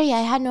 I'm sorry.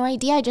 I had no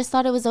idea. I just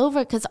thought it was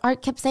over because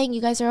Art kept saying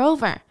you guys are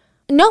over.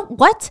 No,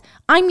 what?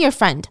 I'm your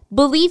friend.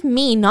 Believe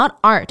me, not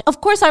Art. Of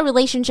course our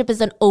relationship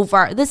isn't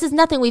over. This is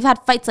nothing. We've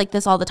had fights like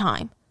this all the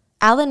time.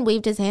 Alan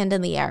waved his hand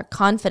in the air,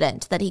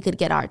 confident that he could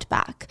get Art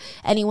back.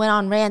 And he went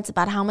on rants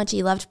about how much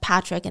he loved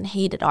Patrick and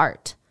hated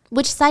Art.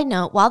 Which, side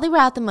note, while they were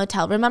at the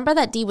motel, remember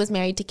that Dee was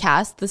married to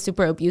Cass, the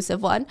super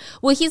abusive one?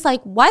 Well, he's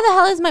like, why the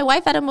hell is my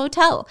wife at a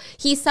motel?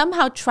 He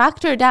somehow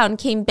tracked her down,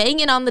 came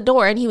banging on the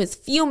door, and he was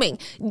fuming.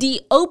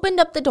 Dee opened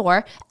up the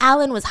door.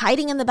 Alan was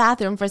hiding in the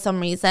bathroom for some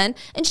reason.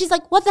 And she's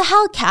like, what the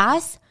hell,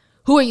 Cass?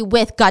 Who are you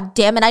with? God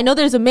damn it. I know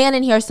there's a man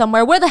in here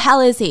somewhere. Where the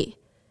hell is he?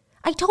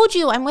 I told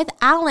you I'm with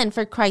Alan,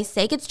 for Christ's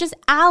sake. It's just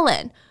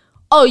Alan.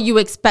 Oh, you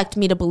expect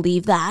me to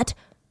believe that?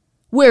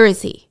 Where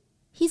is he?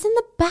 He's in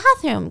the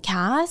bathroom,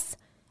 Cass.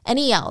 And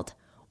he yelled,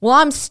 well,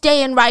 I'm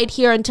staying right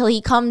here until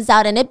he comes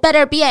out, and it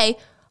better be a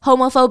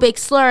homophobic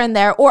slur in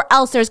there, or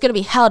else there's going to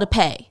be hell to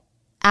pay.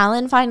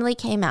 Alan finally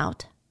came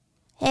out.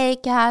 Hey,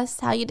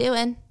 Cass, how you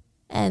doing?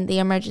 And the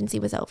emergency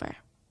was over.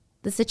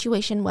 The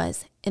situation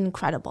was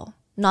incredible.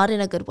 Not in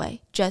a good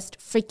way, just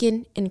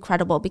freaking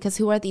incredible, because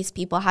who are these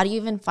people? How do you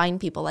even find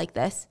people like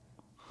this?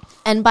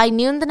 And by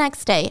noon the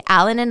next day,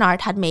 Alan and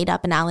Art had made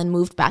up and Alan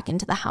moved back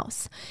into the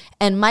house.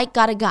 And Mike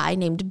got a guy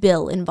named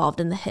Bill involved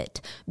in the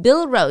hit.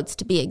 Bill Rhodes,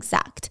 to be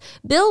exact.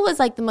 Bill was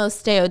like the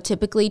most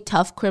stereotypically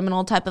tough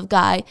criminal type of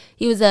guy.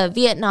 He was a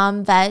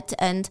Vietnam vet,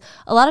 and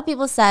a lot of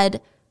people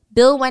said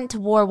Bill went to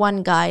war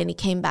one guy and he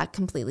came back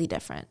completely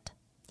different.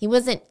 He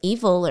wasn't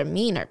evil or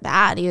mean or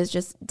bad. He was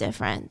just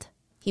different.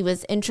 He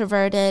was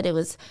introverted. It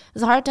was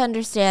hard to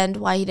understand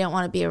why he didn't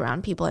want to be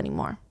around people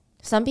anymore.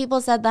 Some people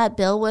said that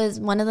Bill was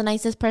one of the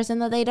nicest person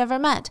that they'd ever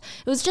met.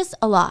 It was just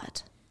a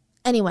lot.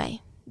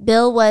 Anyway,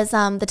 Bill was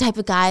the type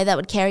of guy that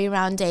would carry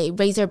around a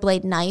razor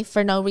blade knife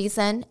for no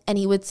reason, and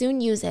he would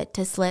soon use it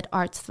to slit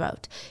Art's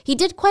throat. He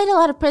did quite a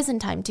lot of prison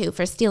time, too,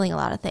 for stealing a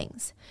lot of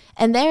things.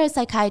 And there, a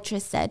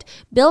psychiatrist said,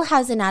 Bill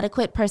has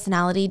inadequate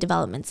personality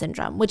development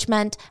syndrome, which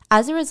meant,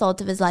 as a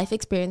result of his life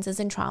experiences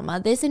and trauma,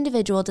 this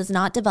individual does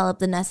not develop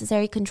the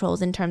necessary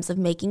controls in terms of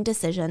making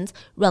decisions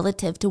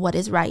relative to what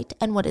is right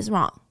and what is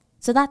wrong.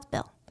 So that's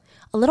Bill.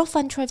 A little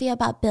fun trivia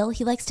about Bill,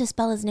 he likes to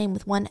spell his name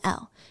with one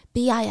L,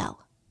 B-I-L.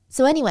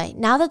 So anyway,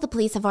 now that the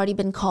police have already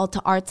been called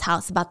to Art's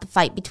house about the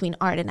fight between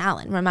Art and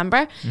Alan,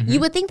 remember? You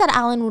would think that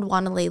Alan would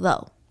want to lay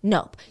low.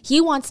 Nope. He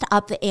wants to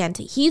up the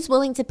ante. He's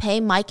willing to pay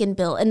Mike and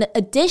Bill an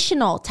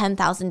additional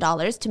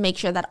 $10,000 to make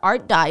sure that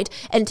Art died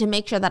and to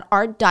make sure that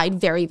Art died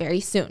very,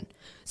 very soon.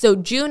 So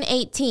June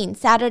 18,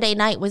 Saturday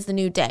night was the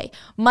new day.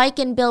 Mike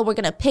and Bill were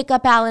going to pick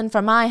up Alan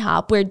from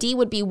IHOP where Dee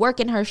would be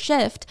working her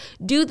shift,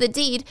 do the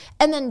deed,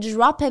 and then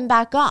drop him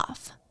back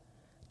off.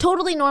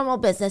 Totally normal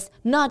business,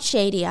 not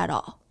shady at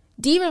all.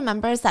 Dee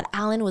remembers that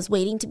Alan was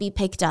waiting to be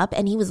picked up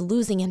and he was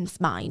losing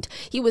his mind.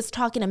 He was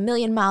talking a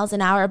million miles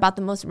an hour about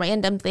the most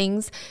random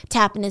things,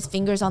 tapping his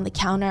fingers on the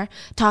counter,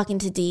 talking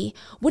to Dee.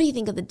 What do you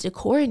think of the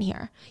decor in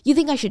here? You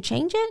think I should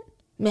change it?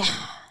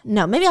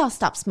 No, maybe I'll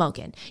stop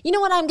smoking. You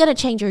know what? I'm going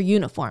to change your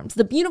uniforms.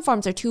 The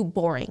uniforms are too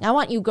boring. I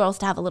want you girls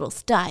to have a little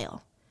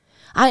style.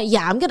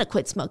 I'm going to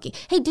quit smoking.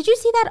 Hey, did you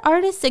see that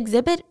artist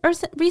exhibit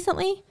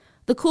recently?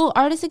 The cool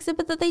artist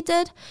exhibit that they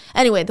did?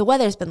 Anyway, the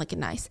weather's been looking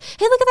nice.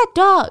 Hey, look at that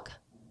dog.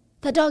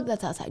 That dog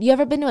that's outside. You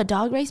ever been to a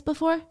dog race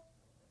before?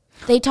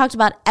 They talked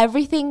about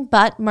everything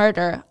but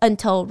murder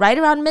until right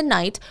around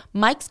midnight,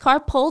 Mike's car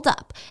pulled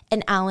up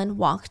and Alan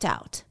walked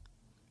out.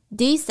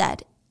 Dee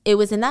said it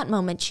was in that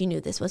moment she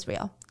knew this was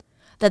real,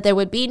 that there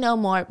would be no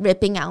more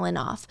ripping Alan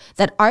off,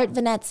 that Art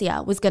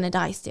Venezia was going to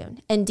die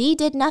soon. And Dee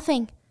did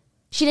nothing.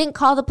 She didn't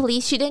call the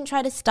police. She didn't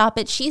try to stop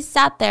it. She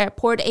sat there,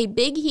 poured a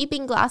big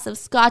heaping glass of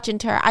scotch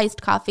into her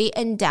iced coffee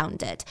and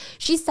downed it.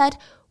 She said,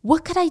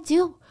 what could I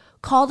do?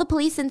 Call the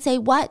police and say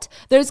what?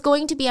 There's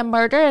going to be a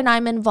murder and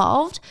I'm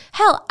involved?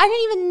 Hell, I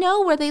didn't even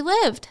know where they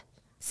lived.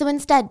 So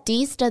instead,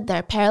 Dee stood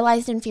there,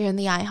 paralyzed in fear in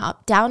the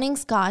IHOP, downing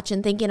scotch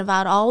and thinking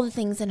about all the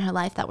things in her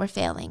life that were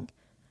failing.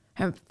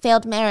 Her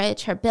failed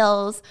marriage, her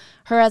bills,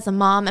 her as a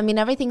mom.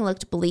 Everything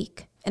looked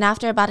bleak. And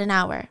after about an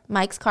hour,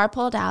 Mike's car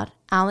pulled out,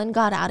 Alan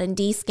got out, and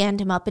Dee scanned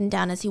him up and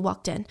down as he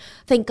walked in.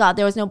 Thank God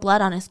there was no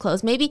blood on his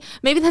clothes. Maybe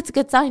that's a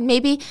good sign.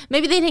 Maybe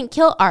they didn't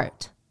kill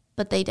Art.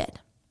 But they did.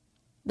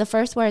 The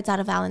first words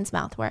out of Alan's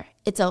mouth were,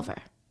 it's over.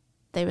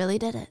 They really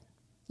did it.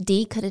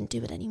 Dee couldn't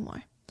do it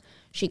anymore.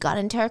 She got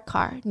into her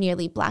car,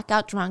 nearly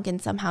blackout drunk,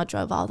 and somehow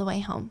drove all the way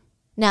home.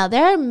 Now,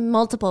 there are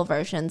multiple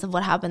versions of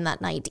what happened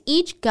that night.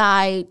 Each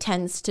guy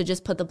tends to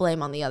just put the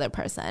blame on the other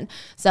person.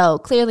 So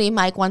clearly,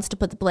 Mike wants to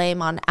put the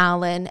blame on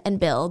Alan and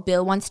Bill.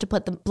 Bill wants to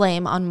put the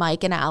blame on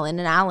Mike and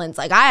Alan's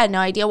like, I had no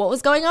idea what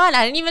was going on.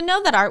 I didn't even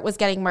know that Art was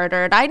getting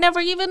murdered. I never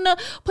even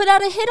put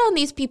out a hit on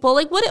these people.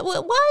 Like, what?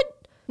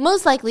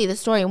 Most likely, the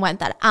story went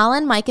that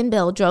Alan, Mike, and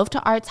Bill drove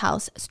to Art's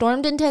house,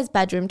 stormed into his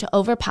bedroom to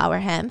overpower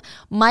him.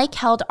 Mike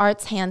held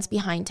Art's hands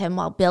behind him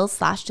while Bill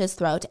slashed his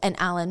throat, and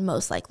Alan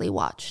most likely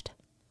watched.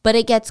 But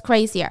it gets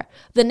crazier.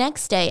 The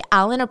next day,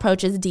 Alan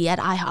approaches Dee at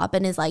IHOP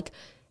and is like,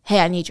 hey,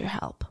 I need your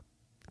help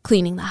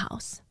cleaning the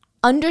house.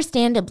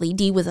 Understandably,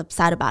 Dee was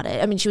upset about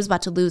it. She was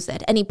about to lose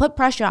it. And he put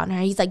pressure on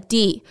her. He's like,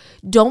 Dee,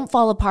 don't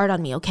fall apart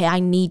on me, okay? I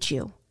need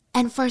you.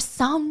 And for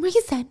some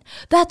reason,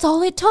 that's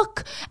all it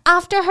took.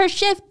 After her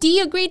shift, Dee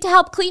agreed to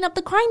help clean up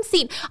the crime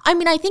scene.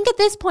 I think at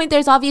this point,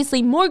 there's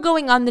obviously more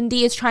going on than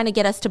Dee is trying to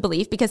get us to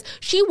believe, because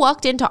she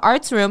walked into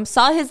Art's room,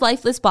 saw his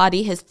lifeless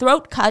body, his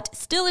throat cut,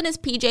 still in his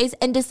PJs,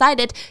 and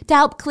decided to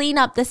help clean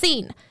up the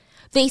scene.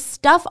 They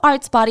stuffed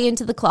Art's body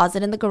into the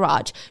closet in the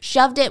garage,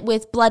 shoved it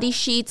with bloody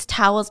sheets,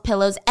 towels,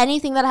 pillows,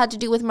 anything that had to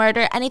do with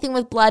murder, anything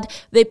with blood.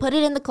 They put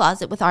it in the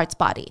closet with Art's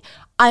body.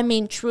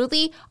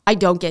 Truly, I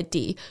don't get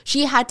Dee.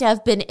 She had to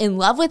have been in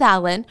love with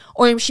Alan,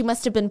 or she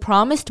must have been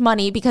promised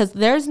money, because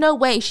there's no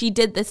way she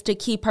did this to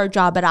keep her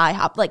job at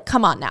IHOP. Like,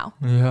 come on now.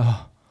 Yeah.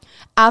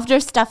 After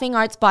stuffing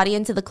Art's body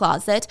into the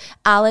closet,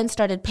 Alan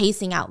started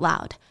pacing out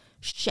loud.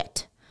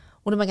 Shit.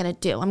 What am I going to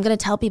do? I'm going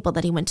to tell people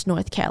that he went to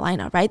North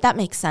Carolina, right? That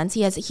makes sense.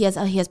 He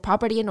has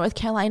property in North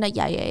Carolina.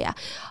 Yeah.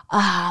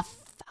 Fuck.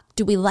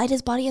 Do we light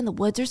his body in the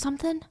woods or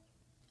something?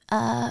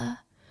 Yeah,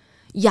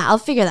 I'll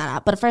figure that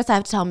out. But first I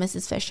have to tell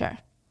Mrs. Fisher.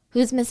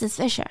 Who's Mrs.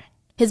 Fisher?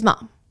 His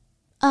mom.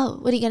 Oh,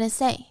 what are you going to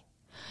say?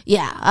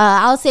 Yeah,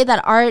 I'll say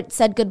that Art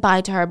said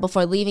goodbye to her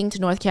before leaving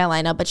to North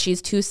Carolina, but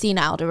she's too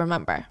senile to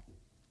remember.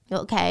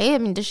 Okay,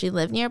 does she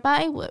live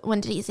nearby? When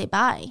did he say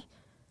bye?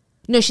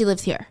 No, she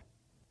lives here.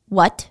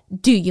 What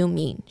do you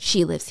mean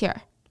she lives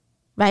here?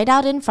 Right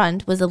out in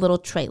front was a little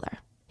trailer.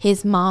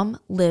 His mom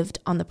lived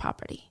on the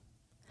property.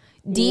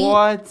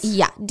 What?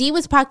 Yeah, Dee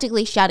was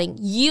practically shouting,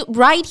 "You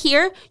right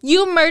here?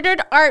 You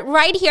murdered Art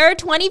right here,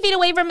 20 feet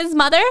away from his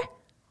mother?"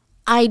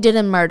 I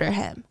didn't murder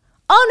him.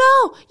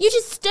 Oh no, you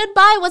just stood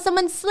by while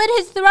someone slit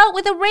his throat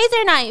with a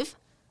razor knife.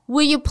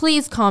 Will you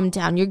please calm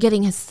down? You're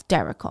getting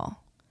hysterical.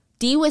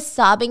 Dee was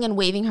sobbing and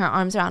waving her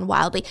arms around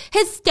wildly.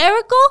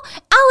 Hysterical?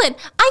 Alan,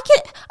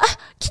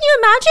 can you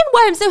imagine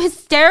why I'm so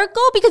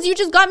hysterical? Because you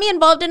just got me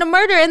involved in a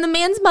murder and the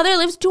man's mother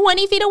lives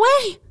 20 feet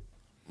away.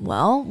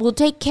 Well, we'll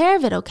take care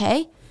of it,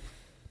 okay?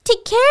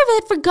 Take care of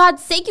it, for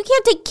God's sake. You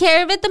can't take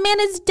care of it. The man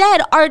is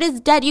dead. Art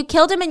is dead. You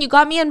killed him and you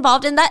got me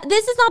involved in that.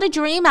 This is not a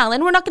dream,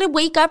 Alan. We're not going to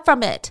wake up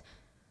from it.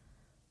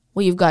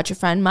 Well, you've got your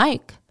friend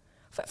Mike.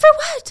 For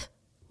what?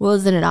 Well,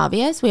 isn't it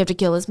obvious? We have to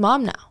kill his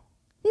mom now.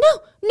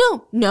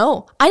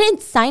 No. I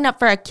didn't sign up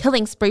for a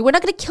killing spree. We're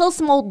not going to kill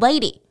some old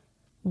lady.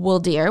 Well,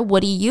 dear,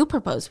 what do you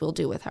propose we'll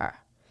do with her?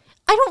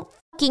 I don't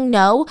fucking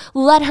know.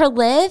 Let her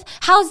live?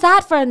 How's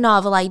that for a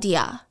novel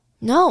idea?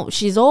 No,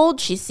 she's old,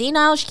 she's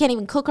senile, she can't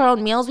even cook her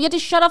own meals. We had to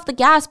shut off the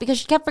gas because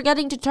she kept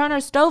forgetting to turn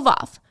her stove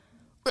off.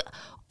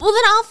 Well,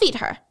 then I'll feed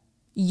her.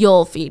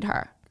 You'll feed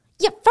her.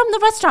 Yeah, from the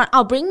restaurant.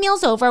 I'll bring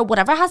meals over.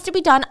 Whatever has to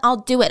be done, I'll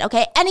do it,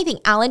 okay? Anything,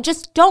 Alan.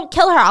 Just don't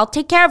kill her. I'll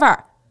take care of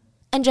her.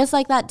 And just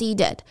like that, Dee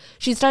did.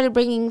 She started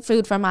bringing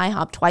food from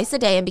IHOP twice a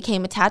day and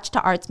became attached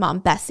to Art's mom,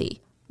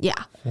 Bessie.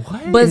 Yeah.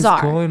 What Bizarre.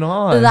 is going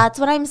on? That's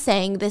what I'm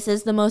saying. This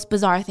is the most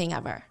bizarre thing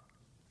ever.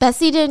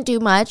 Bessie didn't do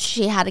much.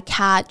 She had a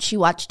cat. She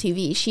watched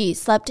TV. She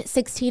slept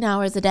 16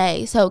 hours a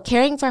day. So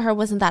caring for her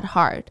wasn't that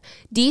hard.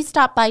 Dee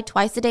stopped by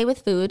twice a day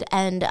with food,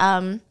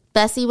 and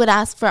Bessie would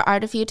ask for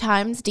Art a few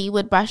times. Dee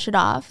would brush it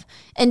off.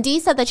 And Dee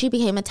said that she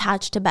became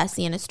attached to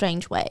Bessie in a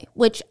strange way,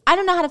 which I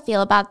don't know how to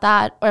feel about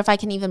that or if I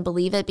can even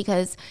believe it,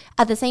 because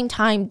at the same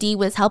time, Dee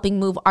was helping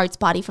move Art's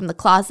body from the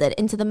closet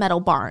into the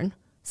metal barn.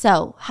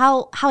 So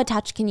how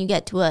attached can you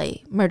get to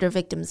a murder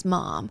victim's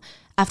mom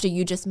after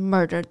you just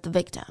murdered the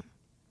victim?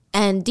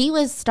 And Dee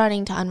was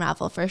starting to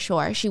unravel for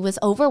sure. She was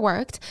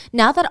overworked.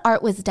 Now that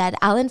Art was dead,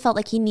 Alan felt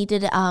like he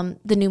needed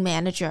the new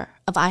manager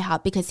of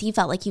IHOP because he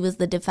felt like he was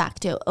the de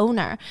facto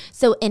owner.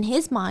 So in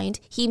his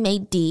mind, he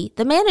made Dee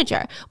the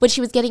manager, but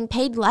she was getting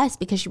paid less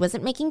because she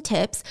wasn't making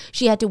tips.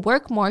 She had to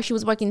work more. She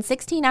was working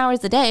 16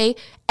 hours a day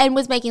and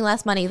was making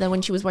less money than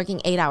when she was working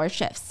 8-hour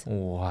shifts.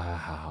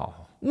 Wow.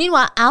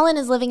 Meanwhile, Alan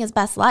is living his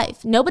best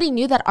life. Nobody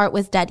knew that Art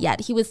was dead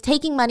yet. He was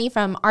taking money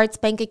from Art's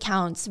bank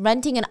accounts,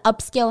 renting an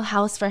upscale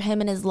house for him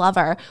and his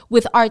lover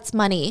with Art's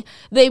money.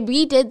 They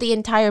redid the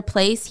entire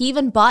place. He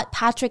even bought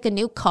Patrick a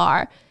new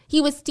car. He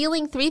was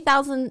stealing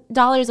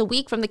 $3,000 a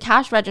week from the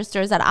cash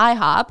registers at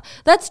IHOP.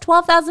 That's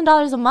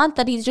 $12,000 a month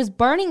that he's just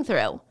burning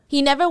through.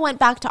 He never went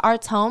back to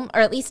Art's home,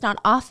 or at least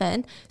not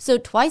often. So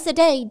twice a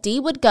day,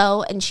 Dee would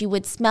go and she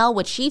would smell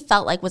what she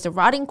felt like was a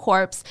rotting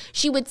corpse.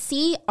 She would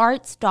see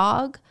Art's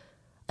dog,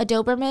 a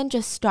Doberman,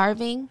 just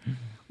starving,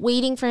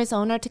 waiting for his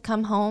owner to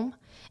come home.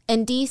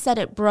 And Dee said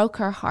it broke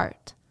her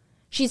heart.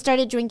 She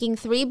started drinking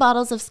 3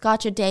 bottles of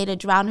scotch a day to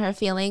drown her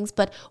feelings,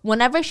 but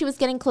whenever she was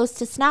getting close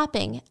to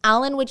snapping,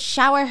 Alan would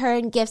shower her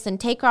in gifts and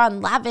take her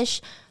on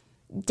lavish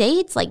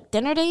dates, like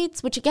dinner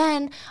dates, which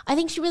again, I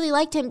think she really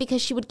liked him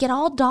because she would get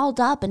all dolled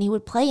up and he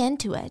would play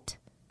into it.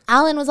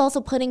 Alan was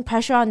also putting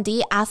pressure on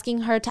Dee,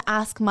 asking her to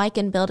ask Mike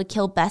and Bill to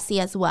kill Bessie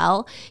as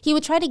well. He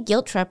would try to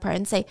guilt trip her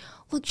and say,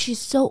 look, she's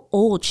so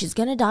old. She's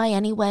going to die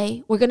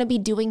anyway. We're going to be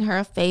doing her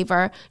a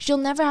favor. She'll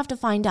never have to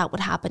find out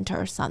what happened to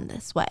her son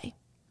this way.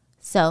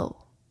 So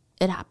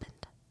it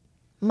happened.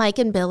 Mike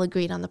and Bill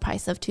agreed on the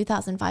price of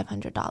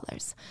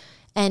 $2,500.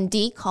 And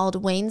Dee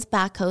called Wayne's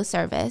Backhoe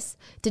Service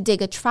to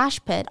dig a trash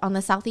pit on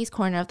the southeast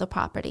corner of the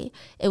property.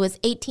 It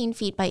was 18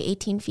 feet by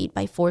 18 feet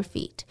by 4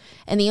 feet.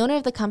 And the owner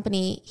of the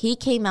company, he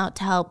came out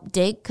to help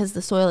dig because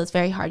the soil is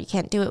very hard. You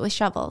can't do it with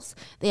shovels.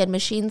 They had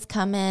machines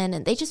come in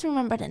and they just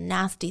remembered a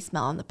nasty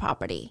smell on the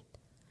property.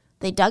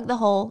 They dug the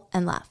hole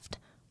and left.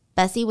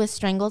 Bessie was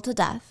strangled to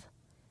death.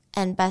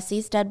 And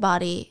Bessie's dead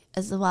body,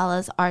 as well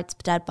as Art's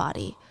dead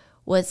body,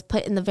 was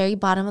put in the very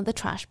bottom of the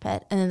trash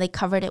pit, and then they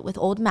covered it with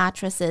old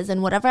mattresses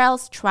and whatever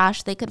else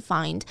trash they could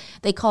find.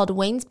 They called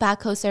Wayne's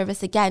Backhoe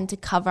Service again to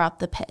cover up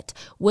the pit,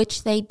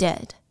 which they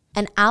did.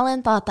 And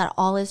Alan thought that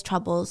all his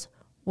troubles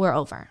were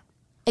over,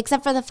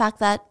 except for the fact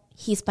that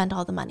he spent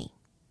all the money.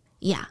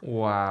 Yeah.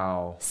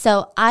 Wow.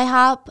 So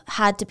IHOP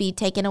had to be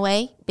taken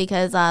away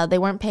because they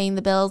weren't paying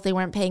the bills. They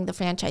weren't paying the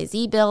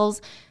franchisee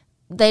bills.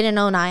 They didn't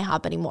own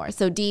IHOP anymore.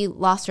 So Dee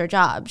lost her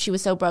job. She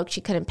was so broke she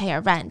couldn't pay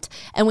her rent.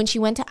 And when she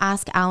went to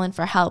ask Alan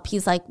for help,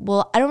 he's like,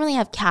 well, I don't really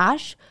have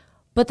cash,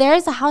 but there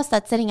is a house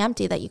that's sitting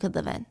empty that you could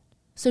live in.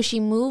 So she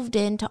moved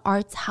into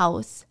Art's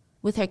house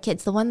with her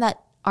kids, the one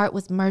that Art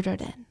was murdered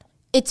in.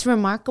 It's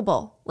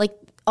remarkable, like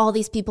all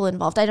these people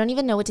involved. I don't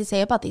even know what to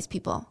say about these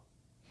people.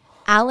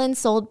 Alan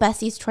sold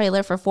Bessie's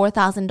trailer for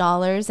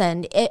 $4,000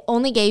 and it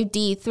only gave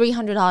Dee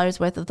 $300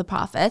 worth of the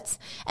profits.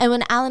 And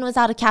when Alan was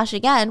out of cash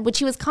again, which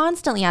he was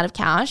constantly out of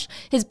cash,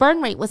 his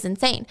burn rate was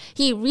insane.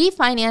 He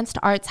refinanced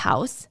Art's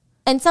house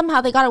and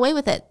somehow they got away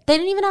with it. They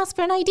didn't even ask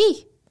for an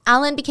ID.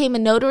 Alan became a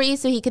notary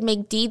so he could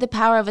make Dee the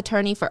power of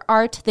attorney for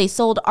Art. They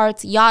sold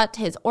Art's yacht,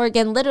 his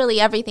organ,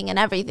 literally everything and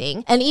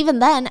everything. And even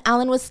then,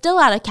 Alan was still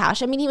out of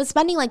cash. I mean, he was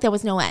spending like there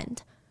was no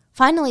end.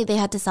 Finally, they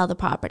had to sell the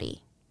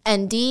property.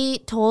 And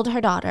Dee told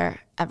her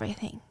daughter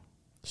everything.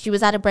 She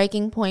was at a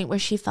breaking point where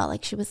she felt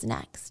like she was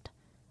next.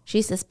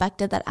 She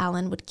suspected that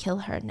Alan would kill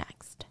her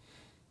next.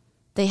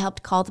 They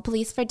helped call the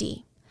police for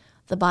Dee.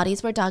 The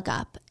bodies were dug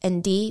up,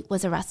 and Dee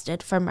was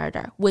arrested for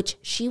murder, which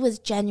she was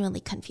genuinely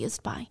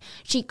confused by.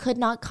 She could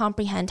not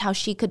comprehend how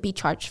she could be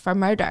charged for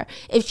murder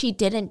if she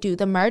didn't do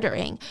the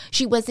murdering.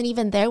 She wasn't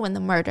even there when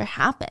the murder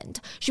happened.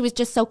 She was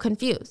just so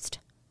confused.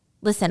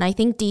 Listen, I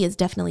think Dee is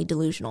definitely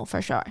delusional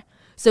for sure.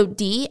 So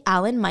Dee,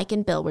 Alan, Mike,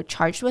 and Bill were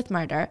charged with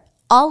murder.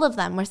 All of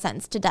them were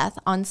sentenced to death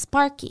on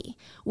Sparky,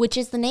 which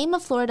is the name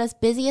of Florida's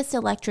busiest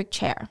electric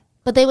chair.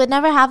 But they would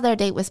never have their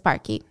date with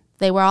Sparky.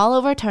 They were all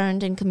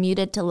overturned and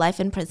commuted to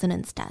life in prison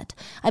instead.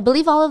 I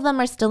believe all of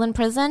them are still in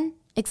prison,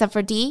 except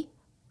for Dee,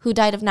 who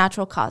died of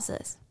natural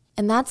causes.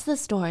 And that's the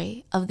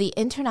story of the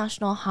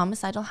International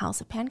Homicidal House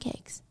of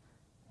Pancakes.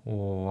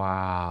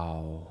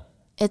 Wow.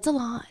 It's a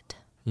lot.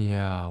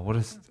 Yeah, what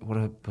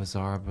a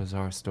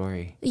bizarre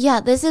story. Yeah,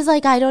 this is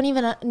like, I don't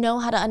even know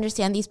how to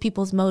understand these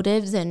people's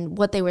motives and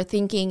what they were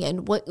thinking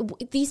and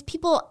what these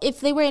people, if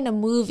they were in a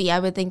movie, I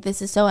would think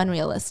this is so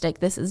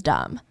unrealistic, this is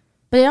dumb.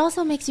 But it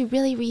also makes you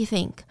really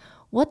rethink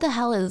what the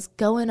hell is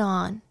going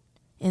on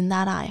in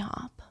that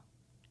IHOP.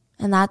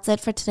 And that's it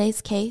for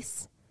today's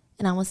case.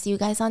 And I will see you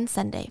guys on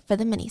Sunday for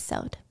the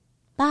mini-sode.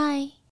 Bye.